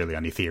government is really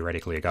only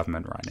theoretically a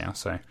government right now,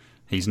 so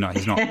he's not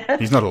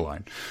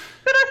alone.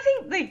 But I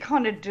think they're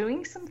kind of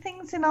doing some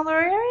things in other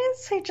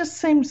areas. He just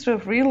seems to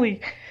have really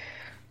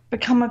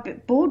become a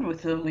bit bored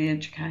with early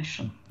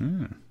education.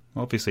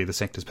 Obviously, the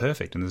sector's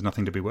perfect, and there's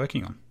nothing to be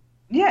working on.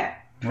 Yeah,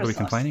 what are we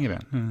complaining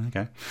about?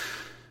 Okay.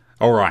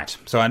 All right.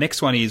 So our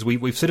next one is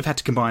we've sort of had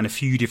to combine a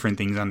few different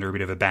things under a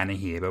bit of a banner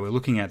here, but we're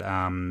looking at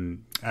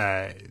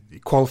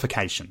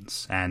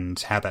qualifications and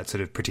how that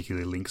sort of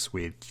particularly links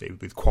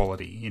with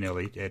quality in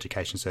early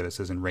education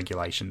services and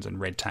regulations and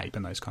red tape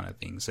and those kind of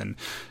things. And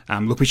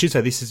look, we should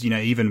say this is,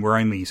 even we're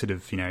only sort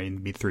of,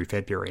 in mid through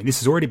February, and this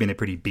has already been a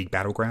pretty big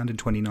battleground in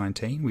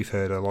 2019. We've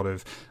heard a lot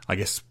of, I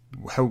guess,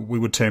 how we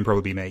would term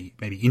probably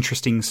maybe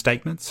interesting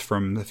statements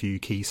from a few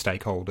key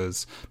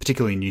stakeholders,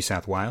 particularly in New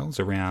South Wales,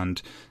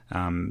 around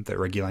that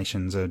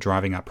regulations are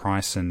driving up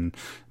price and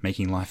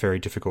making life very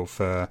difficult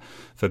for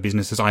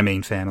businesses. I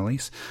mean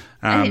families.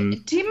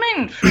 Do you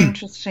mean for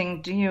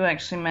interesting? Do you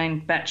actually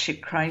mean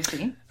batshit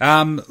crazy?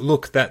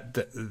 Look,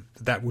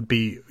 that would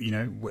be,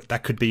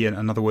 that could be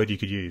another word you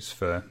could use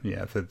for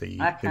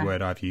the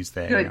word I've used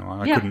there.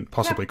 I couldn't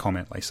possibly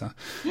comment, Lisa.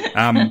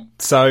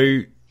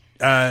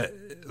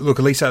 Look,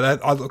 Lisa,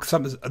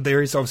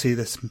 there is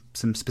obviously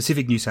some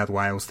specific New South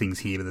Wales things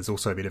here, but there's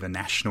also a bit of a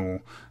national.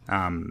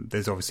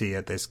 There's obviously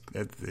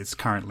there's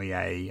currently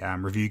a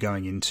review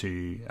going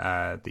into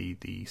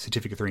the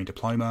Certificate 3 and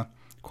Diploma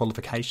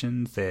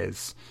qualifications.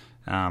 There's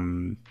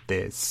the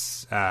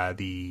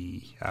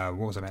what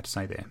was I about to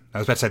say there? I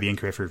was about to say the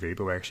NQF review,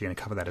 but we're actually going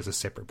to cover that as a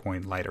separate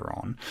point later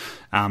on.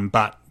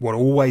 But what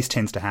always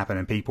tends to happen,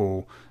 and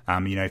people,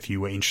 if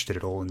you were interested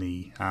at all in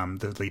the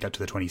lead up to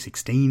the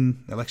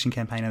 2016 election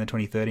campaign and the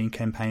 2013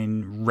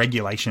 campaign,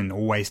 regulation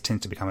always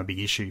tends to become a big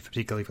issue,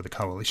 particularly for the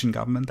coalition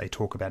government. They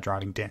talk about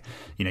driving down,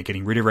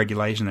 getting rid of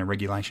regulation, and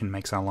regulation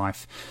makes our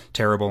life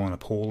terrible and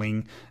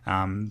appalling.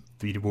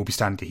 We'll be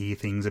starting to hear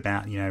things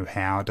about,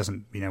 how it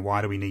doesn't,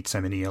 why do we need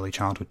so many early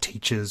childhood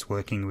teachers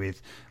working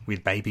with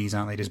babies?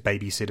 Aren't they just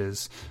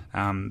babysitters?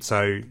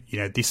 So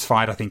this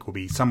fight, I think, will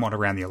be somewhat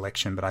around the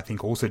election, but I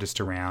think also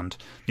just around,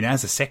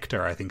 as a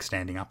sector, I think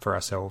standing up for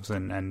ourselves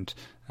and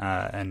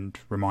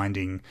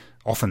reminding,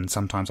 often,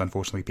 sometimes,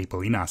 unfortunately,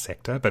 people in our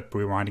sector, but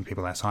reminding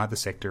people outside the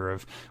sector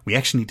of we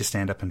actually need to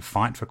stand up and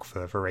fight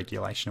for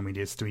regulation, and we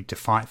just need to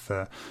fight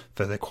for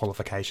the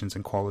qualifications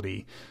and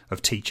quality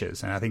of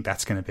teachers. And I think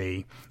that's going to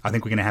be, I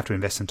think we're going to have to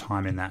invest some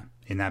time in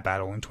that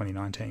battle in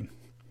 2019.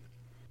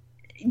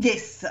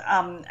 Yes,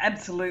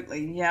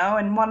 absolutely.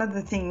 And one of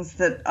the things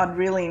that I'd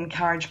really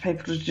encourage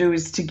people to do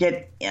is to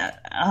get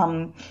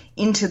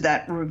into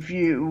that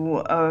review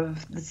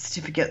of the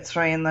Certificate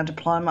 3 and the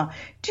Diploma.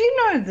 Do you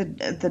know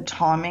the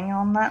timing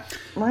on that,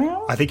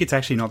 Leon? I think it's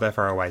actually not that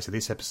far away. So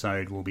this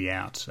episode will be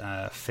out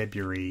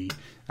Friday,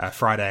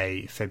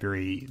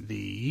 February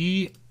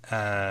the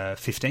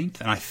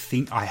 15th, and I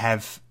think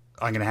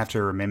I'm going to have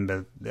to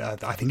remember,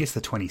 I think it's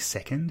the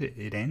 22nd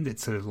it ends.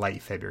 It's sort of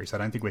late February, so I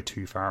don't think we're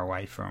too far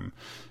away from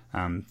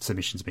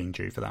submissions being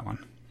due for that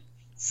one.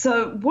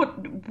 So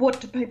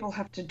what do people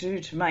have to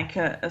do to make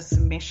a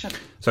submission?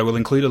 So we'll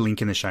include a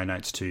link in the show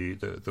notes to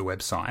the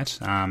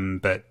website,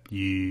 but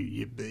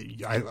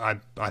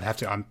I'd have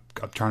to, I'm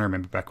trying to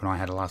remember back when I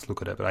had a last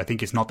look at it, but I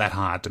think it's not that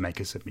hard to make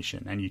a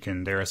submission, and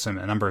there are a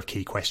number of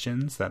key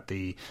questions that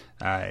the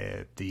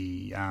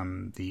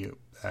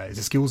is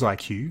a skills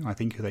IQ, I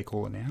think, who they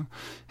call it now,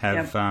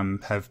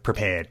 have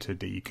prepared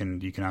that you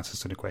can answer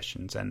sort of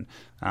questions. And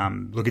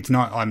look, it's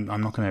not. I'm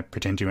not going to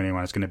pretend to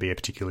anyone it's going to be a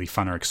particularly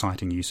fun or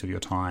exciting use of your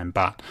time,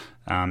 but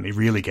it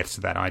really gets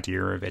to that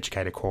idea of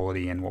educator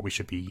quality and what we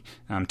should be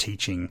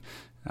teaching.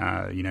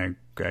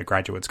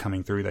 Graduates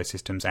coming through those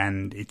systems,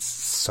 and it's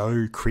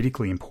so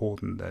critically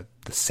important that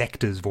the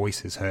sector's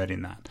voice is heard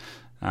in that.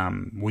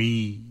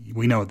 We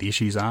know what the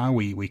issues are.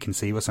 We can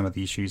see what some of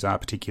the issues are,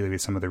 particularly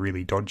with some of the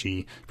really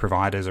dodgy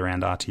providers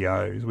around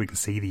RTOs. We can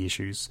see the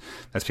issues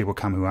as people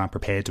come who aren't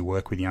prepared to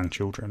work with young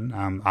children.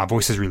 Our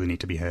voices really need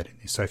to be heard in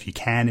this. So if you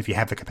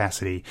have the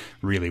capacity,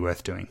 really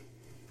worth doing.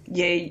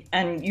 Yeah,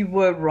 and you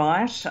were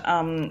right.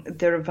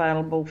 They're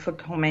available for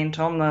comment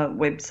on the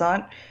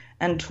website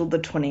until the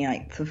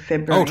 28th of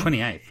February. Oh,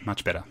 28th.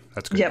 Much better.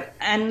 That's good. Yep.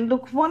 And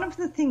look, one of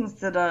the things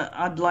that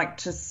I'd like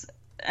to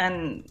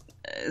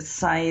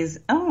say is,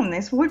 and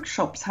there's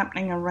workshops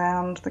happening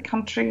around the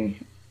country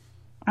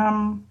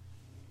right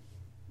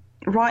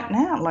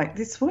now, like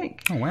this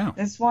week. Oh, wow.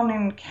 There's one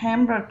in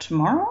Canberra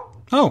tomorrow.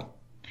 Oh,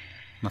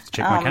 I'll have to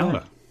check my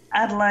calendar.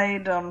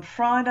 Adelaide on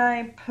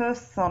Friday,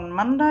 Perth on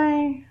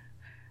Monday.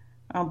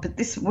 But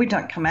we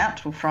don't come out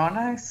till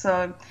Friday.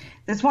 So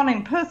there's one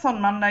in Perth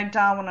on Monday,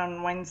 Darwin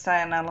on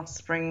Wednesday, and Alice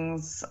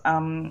Springs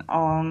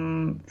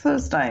on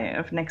Thursday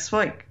of next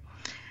week.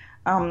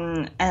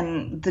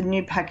 And the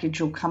new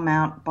package will come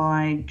out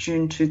by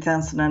June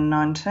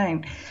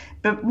 2019.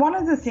 But one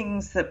of the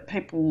things that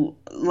people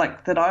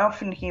that I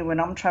often hear when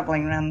I'm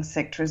travelling around the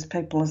sector is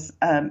people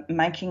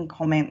making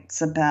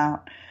comments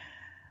about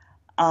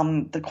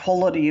the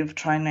quality of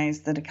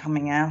trainees that are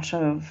coming out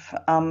of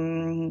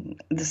the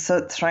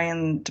Cert 3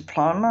 and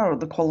Diploma, or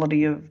the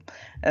quality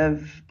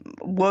of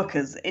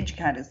workers,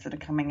 educators that are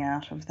coming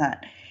out of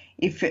that.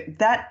 If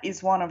that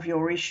is one of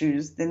your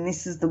issues, then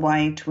this is the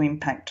way to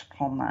impact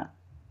upon that.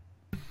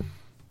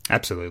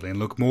 Absolutely, and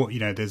look, more.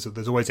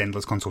 There's always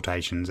endless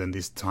consultations, and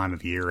this time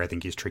of year I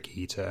think is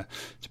tricky to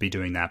be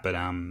doing that. But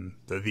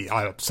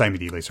same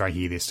with you, Lisa. I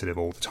hear this sort of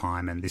all the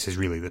time, and this is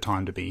really the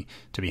time to be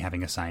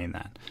having a say in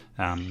that.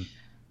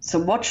 So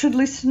what should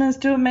listeners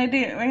do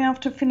immediately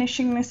after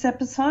finishing this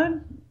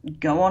episode?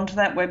 Go onto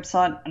that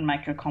website and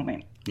make a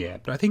comment. Yeah,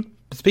 but I think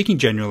speaking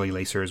generally,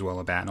 Lisa, as well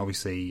about, and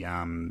obviously,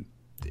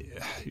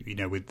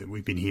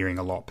 we've been hearing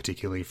a lot,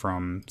 particularly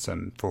from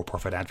some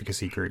for-profit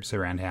advocacy groups,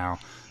 around how,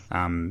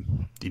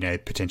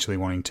 potentially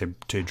wanting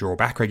to draw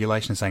back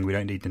regulation, saying we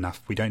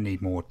don't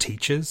need more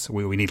teachers.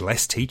 We need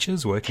less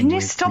teachers working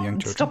with young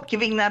children. Stop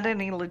giving that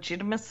any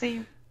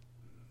legitimacy?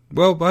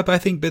 Well, I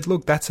think, but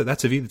look, that's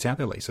a view that's out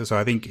there, Lisa. So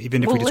I think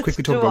even if we just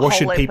quickly talk about what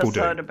should people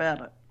do,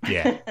 about it.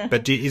 Yeah.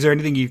 But is there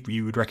anything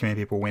you would recommend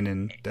people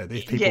when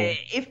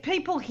if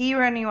people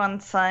hear anyone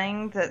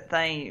saying that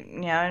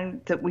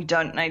that we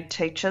don't need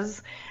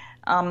teachers,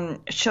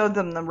 show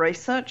them the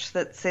research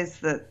that says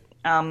that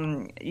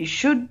you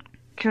should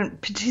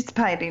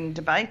participate in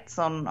debates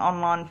on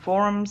online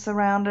forums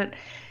around it.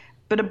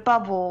 But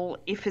above all,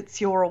 if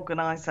it's your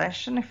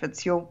organisation, if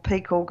it's your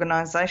peak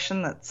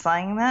organisation that's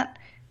saying that,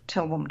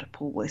 tell them to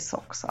pull their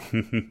socks up.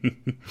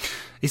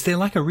 Is there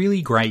like a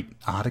really great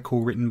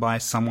article written by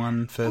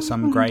someone for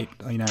some great,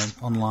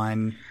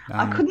 online...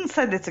 I couldn't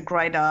say there's a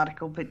great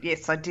article, but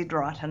yes, I did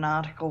write an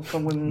article for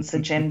Women's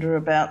Agenda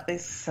about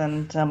this,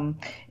 and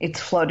it's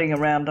floating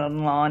around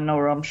online,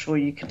 or I'm sure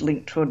you could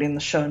link to it in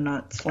the show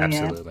notes.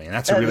 Absolutely, and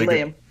that's a really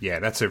good,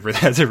 that's a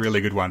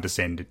really good one to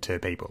send to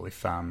people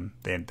if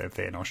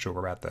they're not sure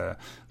about the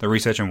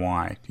research and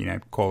why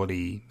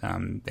quality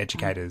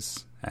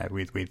educators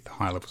with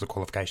high levels of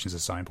qualifications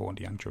is so important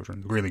to young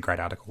children. Really great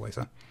article,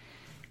 Lisa.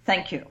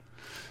 Thank you.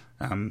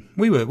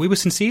 We were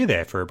sincere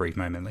there for a brief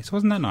moment, Lisa.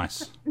 Wasn't that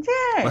nice?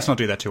 Yeah. Let's not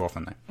do that too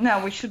often, though.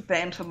 No, we should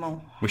banter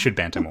more.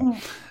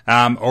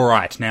 All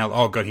right. Now,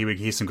 oh, God,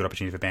 here's some good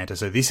opportunity for banter.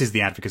 So this is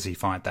the advocacy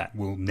fight that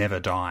will never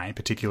die,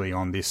 particularly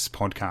on this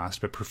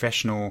podcast, but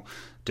professional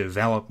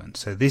development.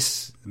 So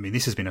this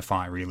has been a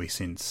fight really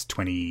since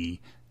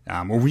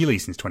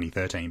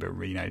 2013,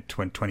 but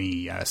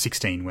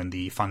 2016 when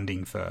the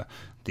funding for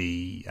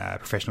the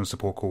professional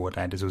support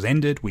coordinators was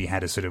ended. We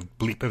had a sort of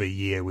blip of a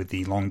year with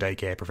the Long Day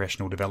Care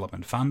Professional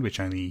Development Fund, which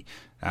only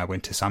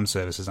went to some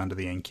services under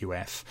the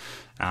NQF.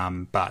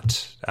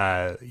 But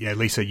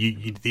Lisa,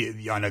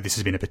 I know this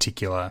has been a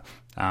particular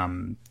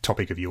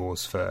topic of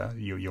yours for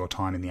your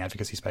time in the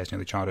advocacy space in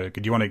early childhood.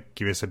 Do you want to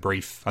give us a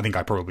brief? I think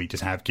I probably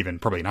just have given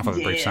probably enough of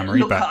a brief summary.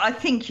 Look, but I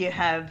think you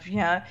have.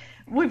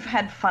 We've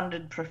had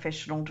funded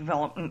professional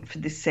development for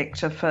this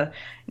sector for,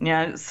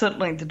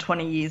 certainly the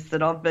 20 years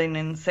that I've been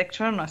in the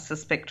sector, and I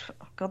suspect,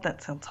 oh God,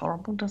 that sounds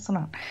horrible, doesn't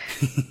it?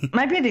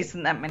 Maybe it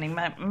isn't that many.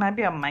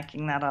 Maybe I'm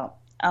making that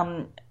up.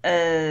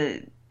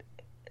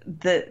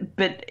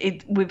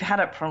 We've had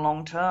it for a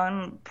long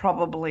time,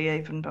 probably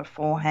even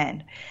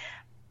beforehand.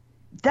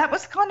 That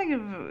was kind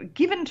of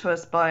given to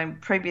us by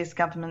previous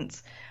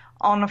governments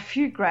on a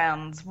few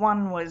grounds.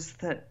 One was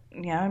that,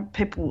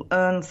 people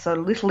earn so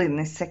little in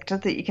this sector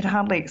that you could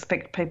hardly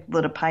expect people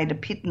that are paid a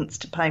pittance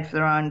to pay for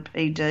their own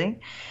PD.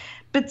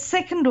 But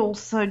second,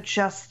 also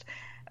just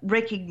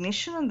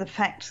recognition of the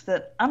fact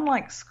that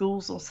unlike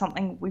schools or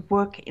something, we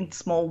work in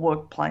small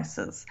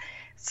workplaces.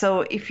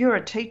 So if you're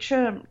a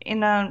teacher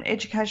in an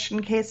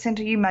education care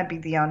centre, you may be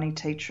the only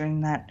teacher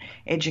in that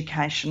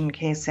education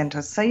care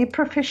centre. So you're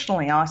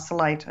professionally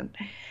isolated.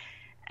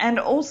 And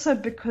also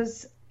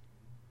because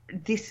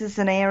this is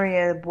an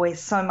area where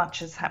so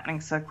much is happening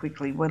so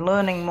quickly. We're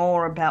learning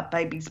more about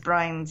babies'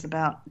 brains,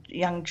 about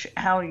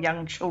how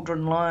young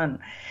children learn.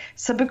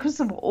 So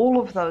because of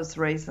all of those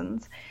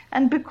reasons,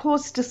 and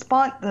because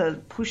despite the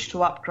push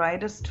to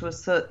upgrade us to a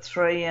Cert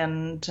 3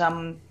 and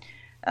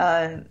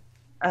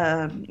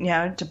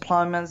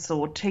diplomas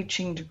or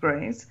teaching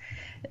degrees,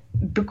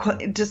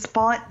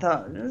 despite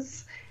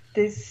those,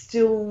 there's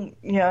still,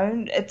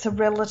 it's a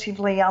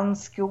relatively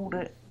unskilled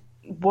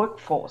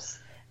workforce.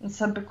 And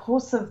so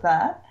because of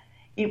that,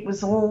 it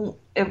was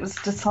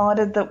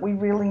decided that we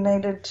really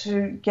needed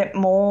to get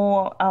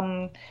more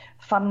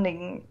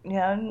funding,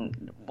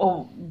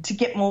 or to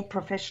get more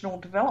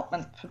professional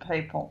development for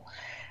people.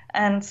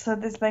 And so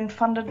there's been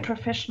funded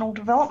professional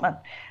development.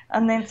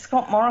 And then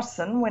Scott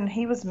Morrison, when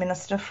he was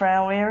Minister for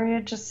our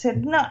area, just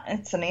said, no,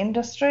 it's an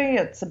industry,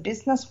 it's a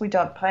business, we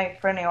don't pay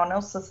for anyone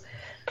else's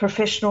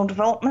professional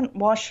development.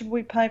 Why should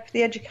we pay for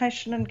the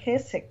education and care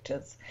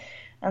sectors?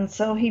 And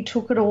so he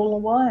took it all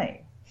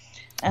away.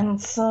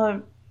 And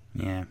so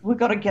we've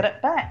got to get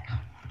it back.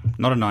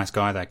 Not a nice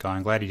guy, that guy.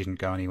 I'm glad he didn't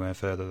go anywhere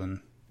further than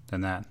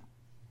that.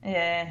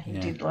 Yeah, he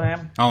did,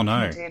 Liam. Oh,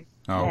 no. He did.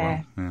 Oh,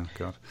 yeah. Well. Oh,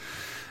 God.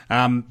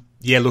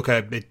 Look,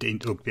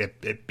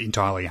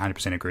 entirely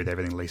 100% agree with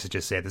everything Lisa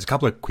just said. There's a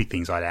couple of quick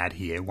things I'd add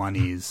here. One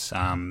is,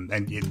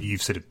 and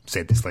you've sort of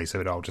said this, Lisa,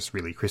 but I'll just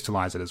really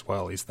crystallise it as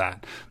well, is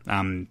that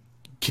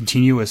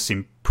continuous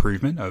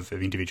improvement of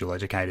individual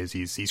educators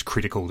is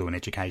critical to an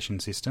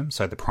education system.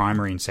 So the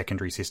primary and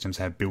secondary systems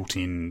have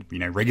built-in,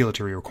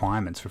 regulatory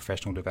requirements for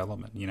professional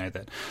development.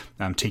 That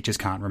teachers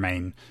can't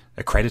remain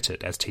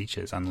accredited as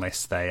teachers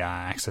unless they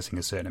are accessing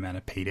a certain amount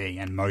of PD.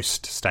 And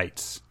most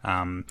states,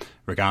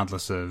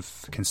 regardless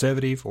of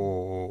Conservative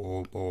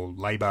or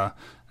Labor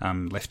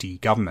lefty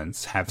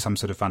governments have some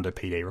sort of funded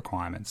PD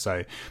requirement.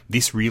 So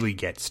this really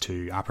gets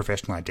to our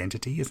professional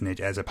identity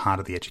as a part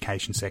of the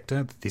education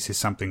sector. This is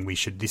something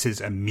this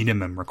is a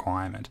minimum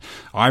requirement.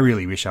 I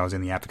really wish I was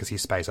in the advocacy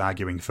space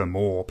arguing for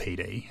more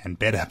PD and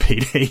better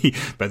PD,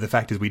 but the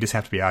fact is we just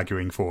have to be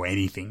arguing for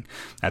anything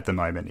at the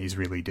moment is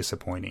really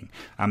disappointing.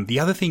 The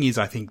other thing is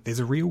I think there's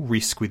a real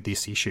risk with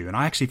this issue, and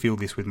I actually feel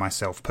this with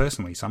myself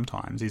personally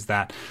sometimes, is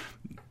that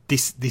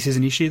this is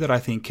an issue that I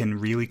think can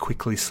really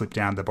quickly slip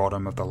down the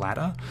bottom of the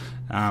ladder.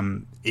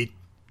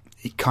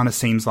 It kind of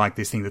seems like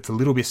this thing that's a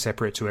little bit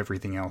separate to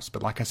everything else.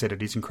 But like I said,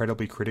 it is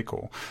incredibly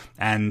critical.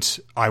 And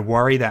I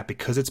worry that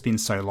because it's been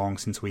so long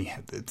since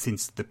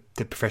the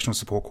professional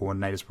support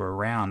coordinators were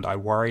around, I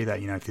worry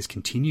that, if this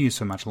continues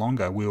for much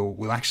longer,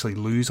 we'll actually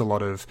lose a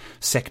lot of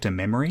sector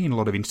memory and a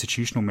lot of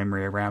institutional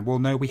memory around, well,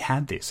 no, we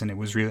had this and it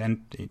was real.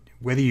 And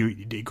whether you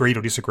agreed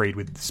or disagreed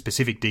with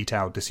specific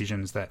detailed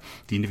decisions that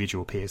the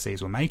individual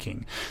PSCs were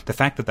making, the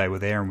fact that they were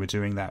there and were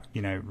doing that,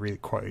 really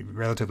quite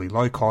relatively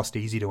low cost,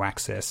 easy to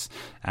access,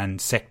 and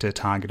sector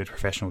targeted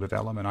professional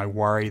development, I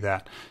worry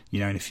that,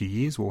 in a few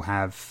years we'll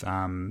have,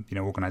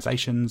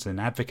 organisations and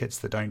advocates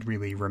that don't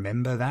really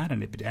remember that.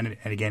 And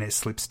again, it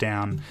slips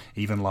down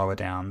even lower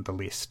down the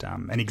list.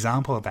 An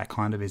example of that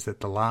kind of is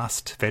that the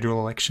last federal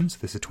elections,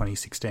 this is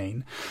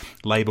 2016,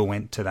 Labor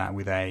went to that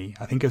with I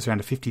think it was around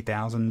a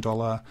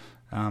 $50,000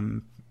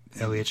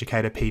 early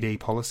educator PD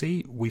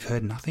policy. We've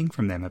heard nothing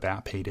from them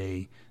about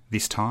PD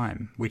this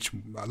time, which,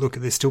 look,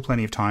 there's still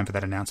plenty of time for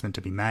that announcement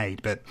to be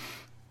made, but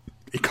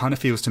it kind of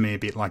feels to me a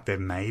bit like they've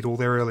made all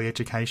their early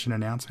education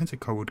announcements.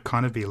 It would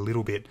kind of be a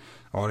little bit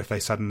odd if they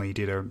suddenly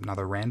did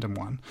another random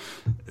one.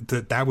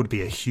 That would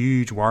be a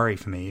huge worry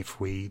for me if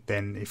the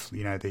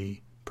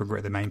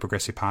main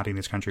progressive party in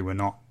this country were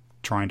not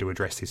trying to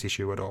address this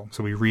issue at all.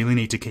 So we really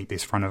need to keep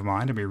this front of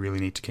mind, and we really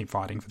need to keep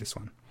fighting for this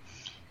one.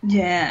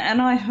 Yeah,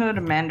 and I heard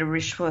Amanda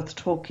Rishworth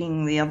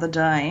talking the other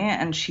day,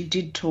 and she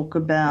did talk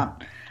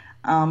about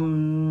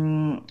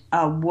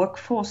a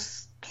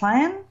workforce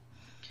plan.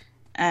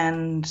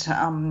 And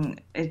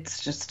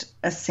it's just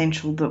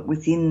essential that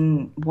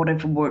within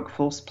whatever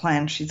workforce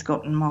plan she's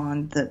got in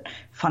mind, that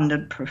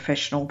funded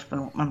professional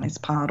development is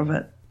part of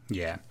it.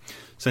 Yeah.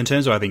 So in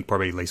terms of, I think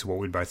probably, Lisa, what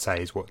we'd both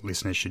say is what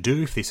listeners should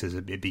do if this is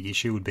a big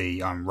issue would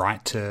be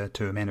write to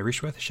Amanda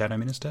Rishworth, the Shadow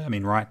Minister. I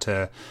mean, write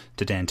to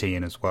Dan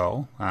Tehan as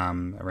well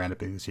around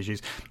these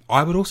issues.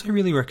 I would also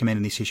really recommend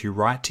in this issue,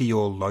 write to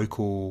your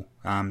local,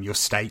 your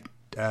state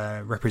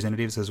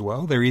representatives as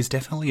well. There is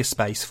definitely a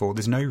space for.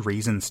 There's no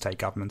reason state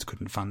governments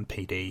couldn't fund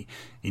PD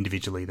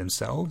individually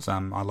themselves. I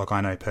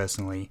know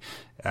personally,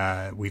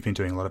 we've been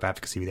doing a lot of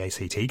advocacy with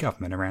ACT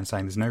government around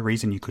saying there's no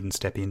reason you couldn't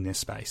step in this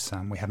space.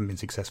 We haven't been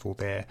successful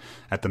there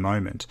at the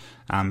moment,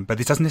 but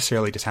this doesn't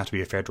necessarily just have to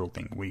be a federal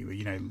thing.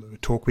 We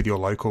talk with your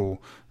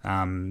local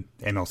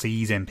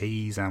MLCs,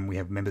 MPs. We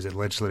have members of the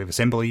Legislative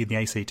Assembly in the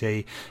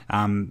ACT.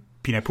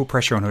 Put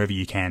pressure on whoever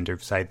you can to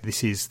say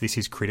this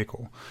is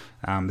critical.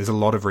 There's a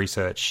lot of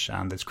research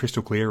that's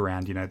crystal clear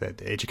around,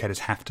 that educators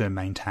have to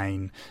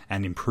maintain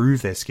and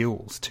improve their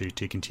skills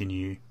to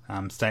continue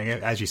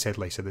staying. As you said,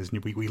 Lisa,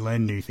 we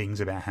learn new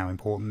things about how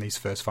important these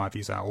first 5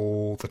 years are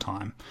all the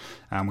time.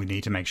 We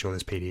need to make sure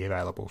there's PD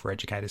available for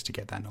educators to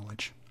get that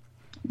knowledge.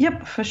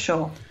 Yep, for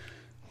sure.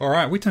 All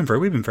right, we've been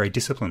very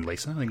disciplined,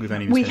 Lisa. I think we've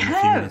only been spending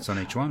a few minutes on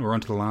each one. We're on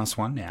to the last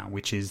one now,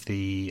 which is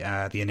the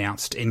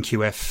announced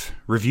NQF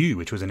review,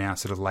 which was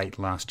announced sort of late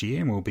last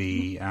year and will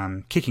be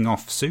kicking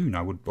off soon.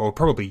 Or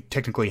probably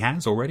technically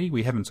has already.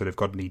 We haven't sort of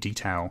got any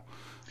detail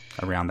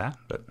around that.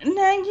 But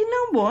now, you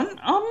know what?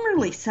 I'm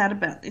really sad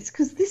about this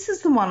because this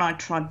is the one I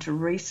tried to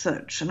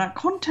research, and I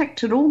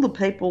contacted all the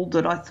people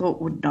that I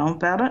thought would know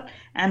about it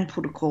and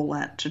put a call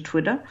out to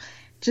Twitter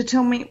to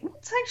tell me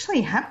what's actually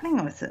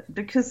happening with it,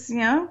 because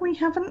we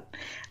haven't,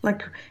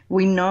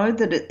 we know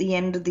that at the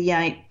end of the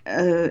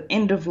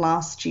end of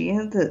last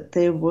year that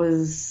there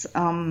was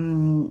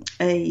a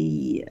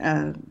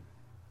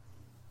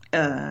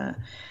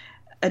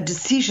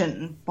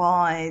decision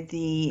by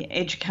the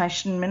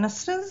education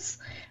ministers,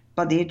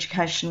 by the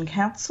Education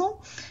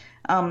Council,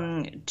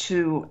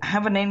 to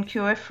have an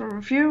NQF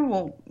review.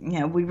 Well,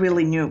 we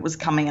really knew it was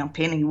coming up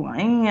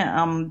anyway,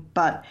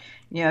 but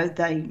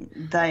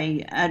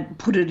they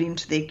put it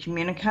into their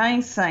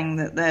communique saying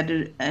that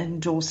they'd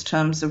endorsed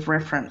terms of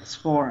reference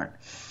for it.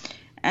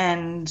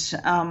 And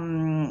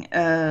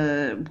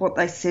what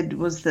they said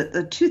was that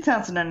the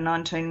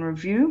 2019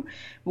 review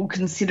will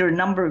consider a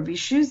number of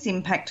issues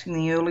impacting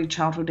the early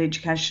childhood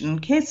education and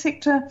care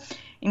sector,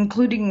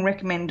 including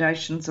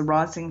recommendations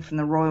arising from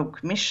the Royal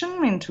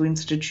Commission into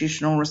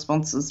institutional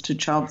responses to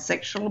child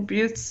sexual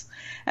abuse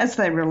as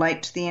they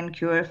relate to the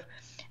NQF,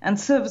 and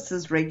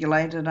services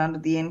regulated under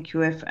the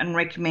NQF, and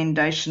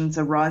recommendations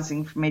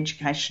arising from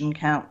Education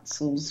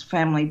Council's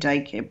Family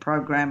Daycare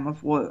Program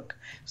of Work.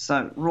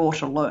 So,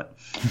 rort alert.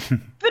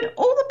 But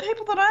all the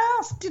people that I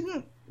asked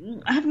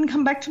haven't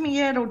come back to me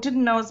yet, or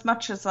didn't know as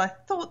much as I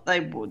thought they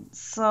would.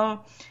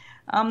 So,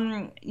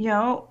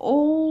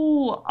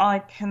 all I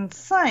can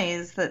say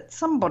is that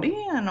somebody,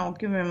 and I'll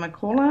give him a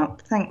call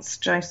out, thanks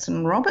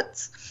Jason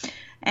Roberts,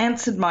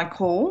 answered my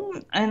call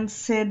and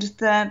said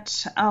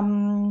that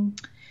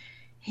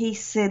he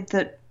said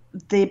that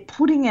they're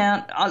putting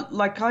out,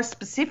 like I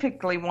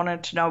specifically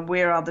wanted to know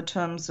where are the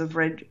terms of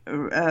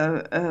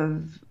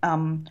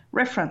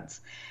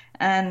reference,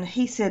 and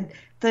he said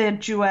they're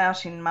due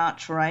out in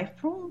March or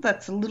April.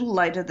 That's a little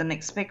later than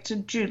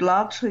expected, due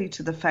largely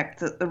to the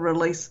fact that the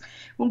release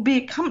will be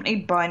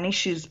accompanied by an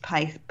issues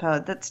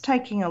paper that's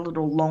taking a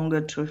little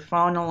longer to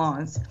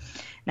finalise.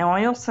 Now,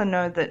 I also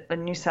know that the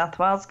New South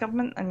Wales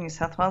Government, the New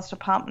South Wales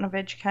Department of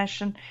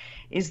Education,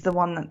 is the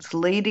one that's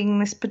leading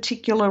this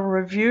particular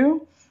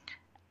review.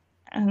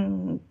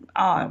 And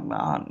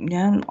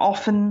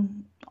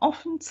often,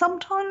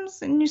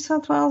 sometimes in New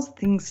South Wales,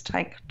 things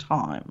take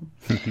time.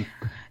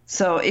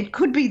 So it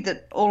could be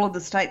that all of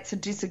the states are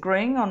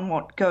disagreeing on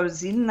what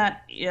goes in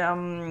that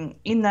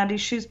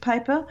issues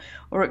paper,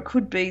 or it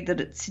could be that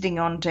it's sitting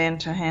on Dan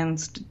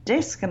Tahan's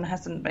desk and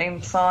hasn't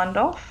been signed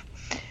off,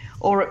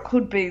 or it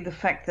could be the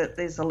fact that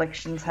there's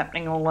elections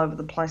happening all over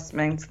the place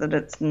means that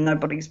it's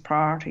nobody's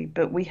priority,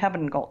 but we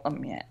haven't got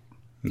them yet.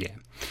 Yeah.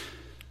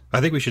 I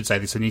think we should say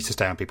this needs to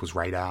stay on people's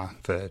radar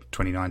for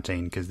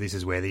 2019 because this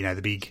is where the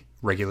big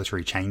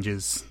regulatory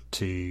changes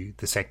to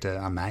the sector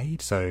are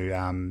made. So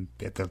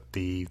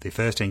the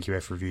first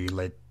NQF review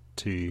led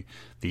to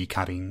the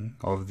cutting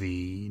of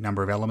the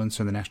number of elements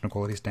from the National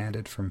Quality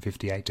Standard from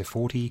 58 to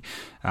 40.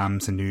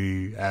 Some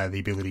new the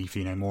ability for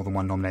more than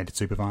one nominated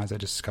supervisor.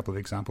 Just a couple of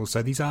examples.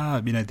 So these are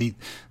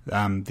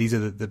these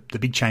are the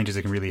big changes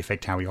that can really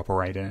affect how we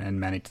operate and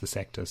manage the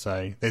sector.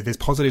 So there's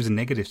positives and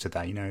negatives to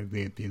that.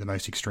 The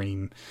most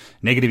extreme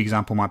negative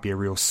example might be a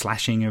real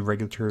slashing of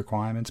regulatory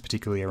requirements,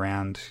 particularly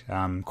around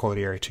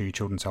Quality Area 2,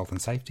 children's health and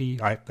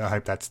safety. I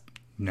hope that's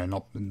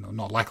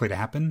not likely to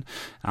happen,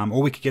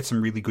 or we could get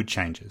some really good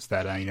changes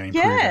that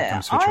improve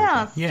outcomes for children. I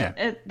asked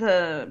at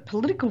the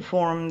political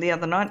forum the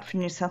other night for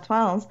New South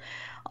Wales.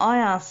 I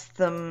asked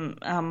them,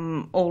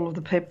 all of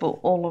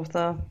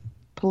the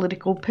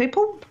political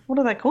people, what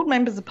are they called,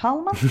 members of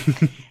Parliament,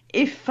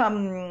 if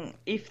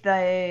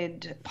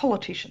they'd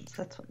politicians,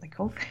 that's what they're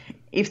called,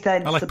 if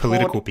they'd I like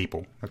political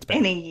people. That's better.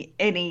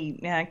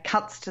 any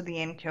cuts to the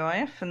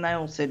NQF, and they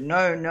all said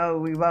no,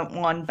 we won't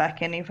wind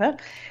back any of it.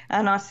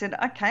 And I said,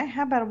 okay,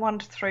 how about a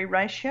 1-to-3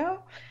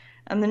 ratio?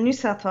 And the New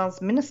South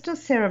Wales Minister,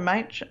 Sarah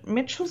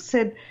Mitchell,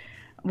 said,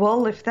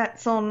 well, if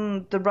that's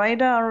on the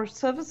radar of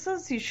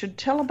services, you should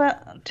tell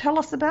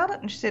us about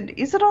it. And she said,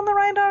 is it on the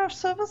radar of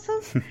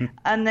services?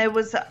 And there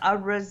was a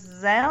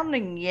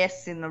resounding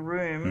yes in the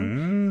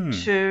room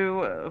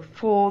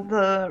for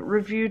the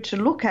review to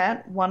look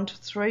at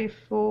 1-to-3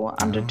 for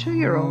under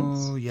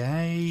 2-year-olds. Oh,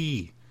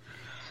 yay.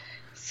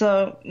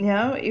 So,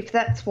 if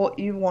that's what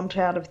you want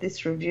out of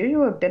this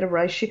review, a better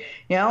ratio.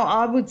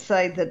 I would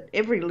say that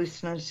every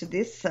listener to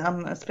this,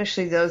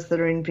 especially those that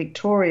are in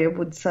Victoria,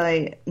 would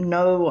say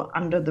no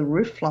under the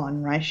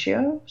roofline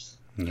ratios.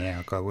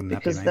 Yeah, God, wouldn't that be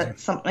because amazing?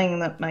 That's something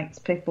that makes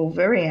people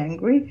very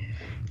angry,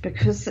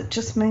 because it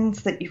just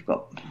means that you've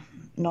got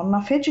not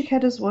enough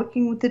educators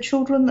working with the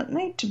children that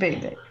need to be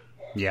there.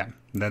 Yeah,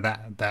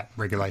 that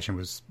regulation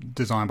was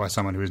designed by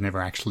someone who has never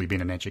actually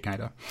been an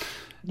educator.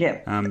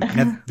 Yeah.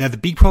 Now, the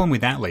big problem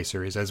with that,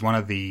 Lisa, is as one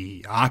of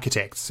the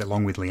architects,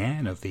 along with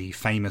Leanne, of the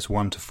famous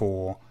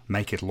 1-to-4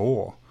 Make It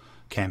Law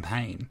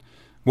campaign,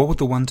 what would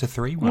the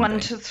 1-to-3 one be?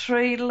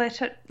 1-to-3,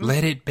 let it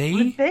be.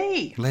 Let it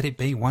be. Let it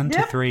be.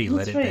 1-to-3,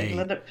 let it be.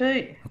 Let it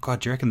be. Oh,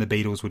 God, do you reckon the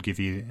Beatles would give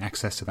you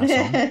access to that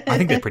song? I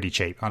think they're pretty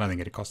cheap. I don't think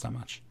it'd cost that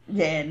much.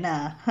 Yeah,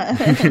 nah.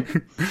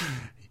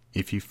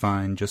 If you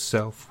find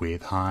yourself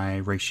with high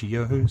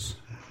ratios...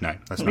 No,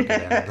 let's not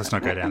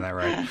go down that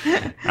road.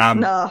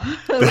 No,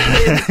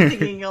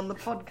 singing on the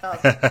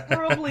podcast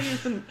probably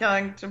isn't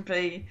going to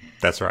be.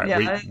 That's right.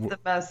 The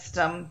most.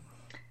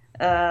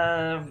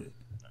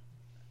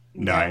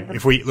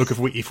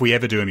 If we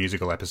ever do a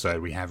musical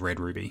episode, we have Red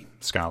Ruby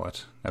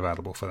Scarlett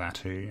available for that,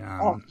 who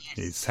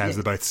has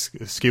both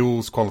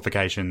skills,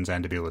 qualifications,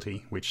 and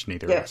ability, which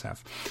neither of us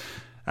have.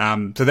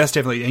 So that's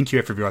definitely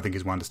NQF review. I think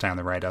is one to stay on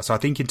the radar. So I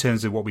think in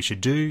terms of what we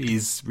should do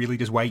is really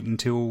just wait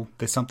until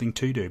there's something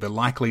to do. But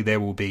likely there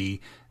will be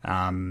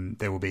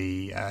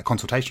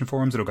consultation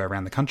forums that'll go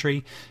around the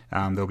country.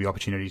 There'll be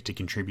opportunities to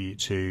contribute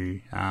to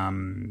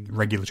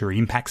regulatory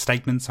impact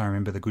statements. I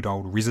remember the good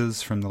old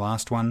RISs from the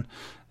last one.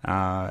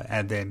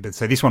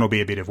 So this one will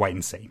be a bit of wait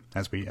and see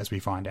as we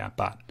find out.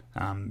 But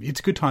it's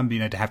a good time,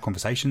 to have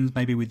conversations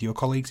maybe with your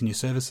colleagues and your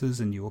services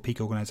and your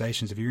peak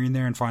organisations if you're in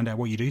there, and find out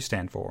what you do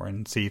stand for,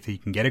 and see if you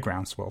can get a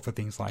groundswell for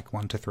things like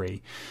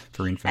 1-to-3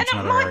 for infants and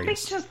other areas. And it might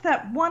be just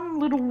that one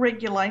little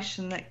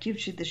regulation that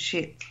gives you the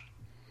shit.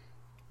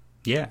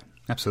 Yeah,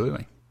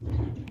 absolutely.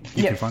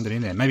 You can find it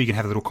in there. Maybe you can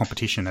have a little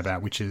competition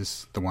about which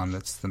is the one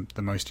that's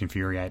the most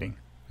infuriating,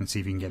 and see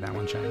if you can get that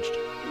one changed.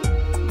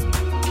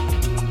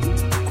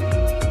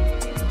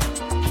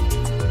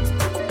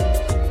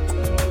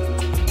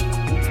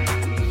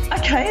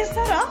 Okay, is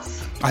that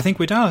us? I think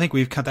we're done. I think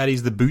we've cut that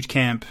is the boot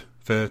camp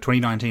for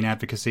 2019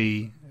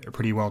 advocacy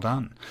pretty well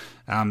done.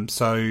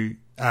 So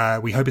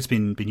we hope it's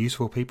been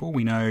useful, people.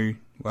 We know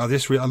Well,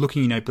 just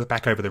looking,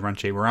 back over the run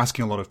sheet, we're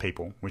asking a lot of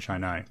people, which I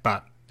know,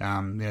 but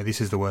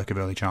this is the work of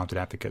early childhood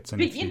advocates. And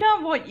but you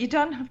know what? You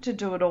don't have to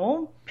do it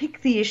all.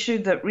 Pick the issue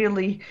that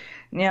really,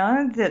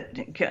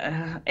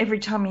 that every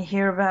time you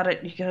hear about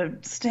it, you go,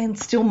 stand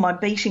still, my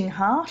beating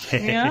heart.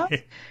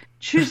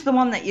 Choose the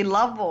one that you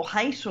love or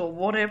hate or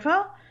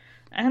whatever,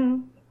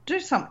 and do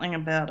something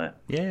about it.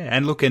 Yeah,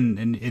 and look,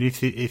 and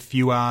if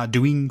you are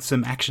doing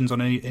some actions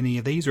on any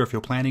of these, or if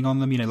you're planning on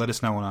them, let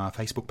us know on our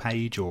Facebook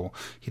page or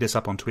hit us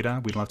up on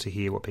Twitter. We'd love to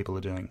hear what people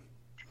are doing.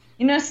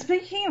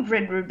 Speaking of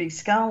Red Ruby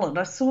Scarlet,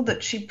 I saw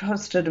that she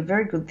posted a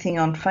very good thing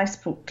on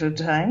Facebook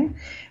today,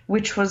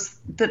 which was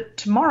that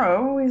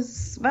tomorrow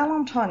is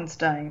Valentine's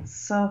Day.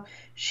 So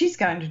she's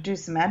going to do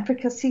some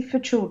advocacy for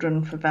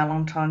children for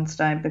Valentine's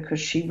Day because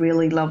she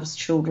really loves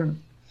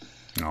children.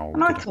 Oh,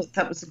 and I thought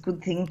that was a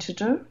good thing to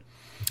do.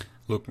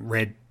 Look,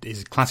 Red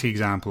is a classic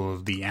example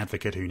of the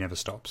advocate who never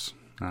stops.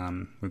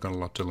 We've got a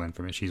lot to learn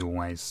from her. She's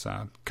always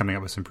coming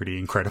up with some pretty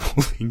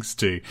incredible things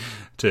to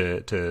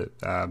do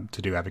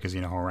advocacy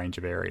in a whole range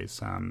of areas.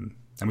 And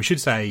we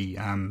should say,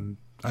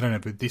 I don't know,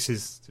 but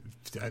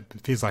it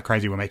feels like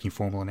crazy we're making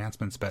formal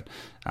announcements, but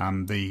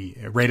the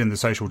Red and the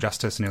Social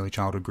Justice and Early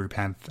Childhood Group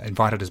have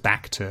invited us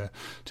back to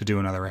do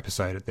another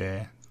episode at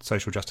their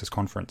Social Justice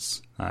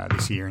Conference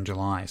this year in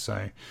July.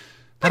 So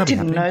I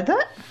didn't know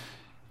that.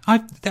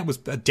 That was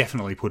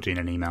definitely put in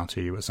an email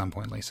to you at some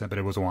point, Lisa, but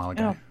it was a while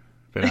ago. Oh.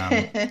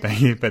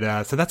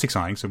 But so that's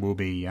exciting. So we'll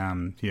be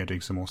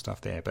doing some more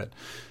stuff there. But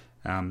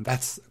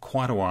that's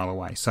quite a while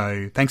away.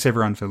 So thanks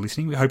everyone for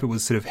listening. We hope it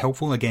was sort of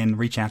helpful. Again,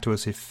 reach out to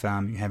us if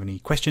you have any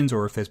questions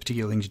or if there's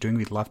particular things you're doing.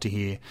 We'd love to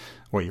hear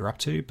what you're up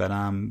to. But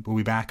we'll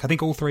be back. I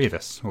think all three of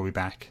us will be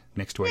back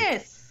next week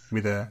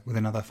with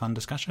another fun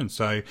discussion.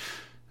 So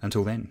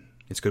until then,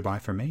 it's goodbye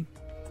from me.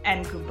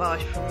 And goodbye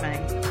from me.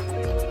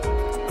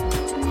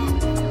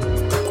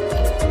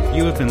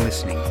 You have been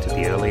listening to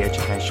The Early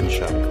Education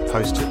Show,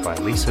 hosted by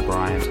Lisa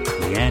Bryant,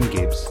 Leanne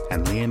Gibbs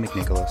and Liam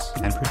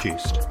McNicholas, and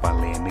produced by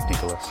Liam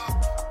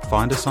McNicholas.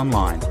 Find us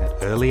online at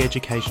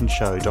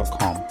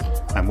earlyeducationshow.com,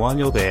 and while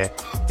you're there,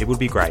 it would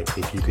be great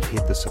if you could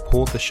hit the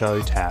Support the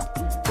Show tab,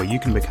 where you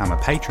can become a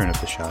patron of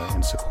the show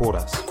and support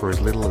us for as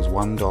little as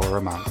 $1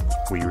 a month.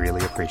 We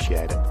really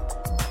appreciate it.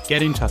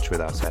 Get in touch with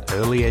us at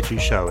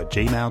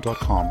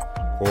earlyedushow@gmail.com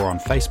or on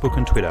Facebook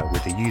and Twitter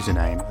with the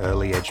username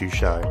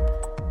earlyedushow.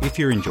 If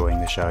you're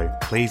enjoying the show,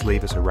 please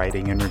leave us a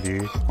rating and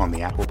review on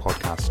the Apple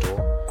Podcast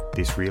Store.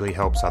 This really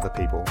helps other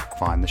people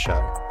find the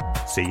show.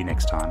 See you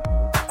next time.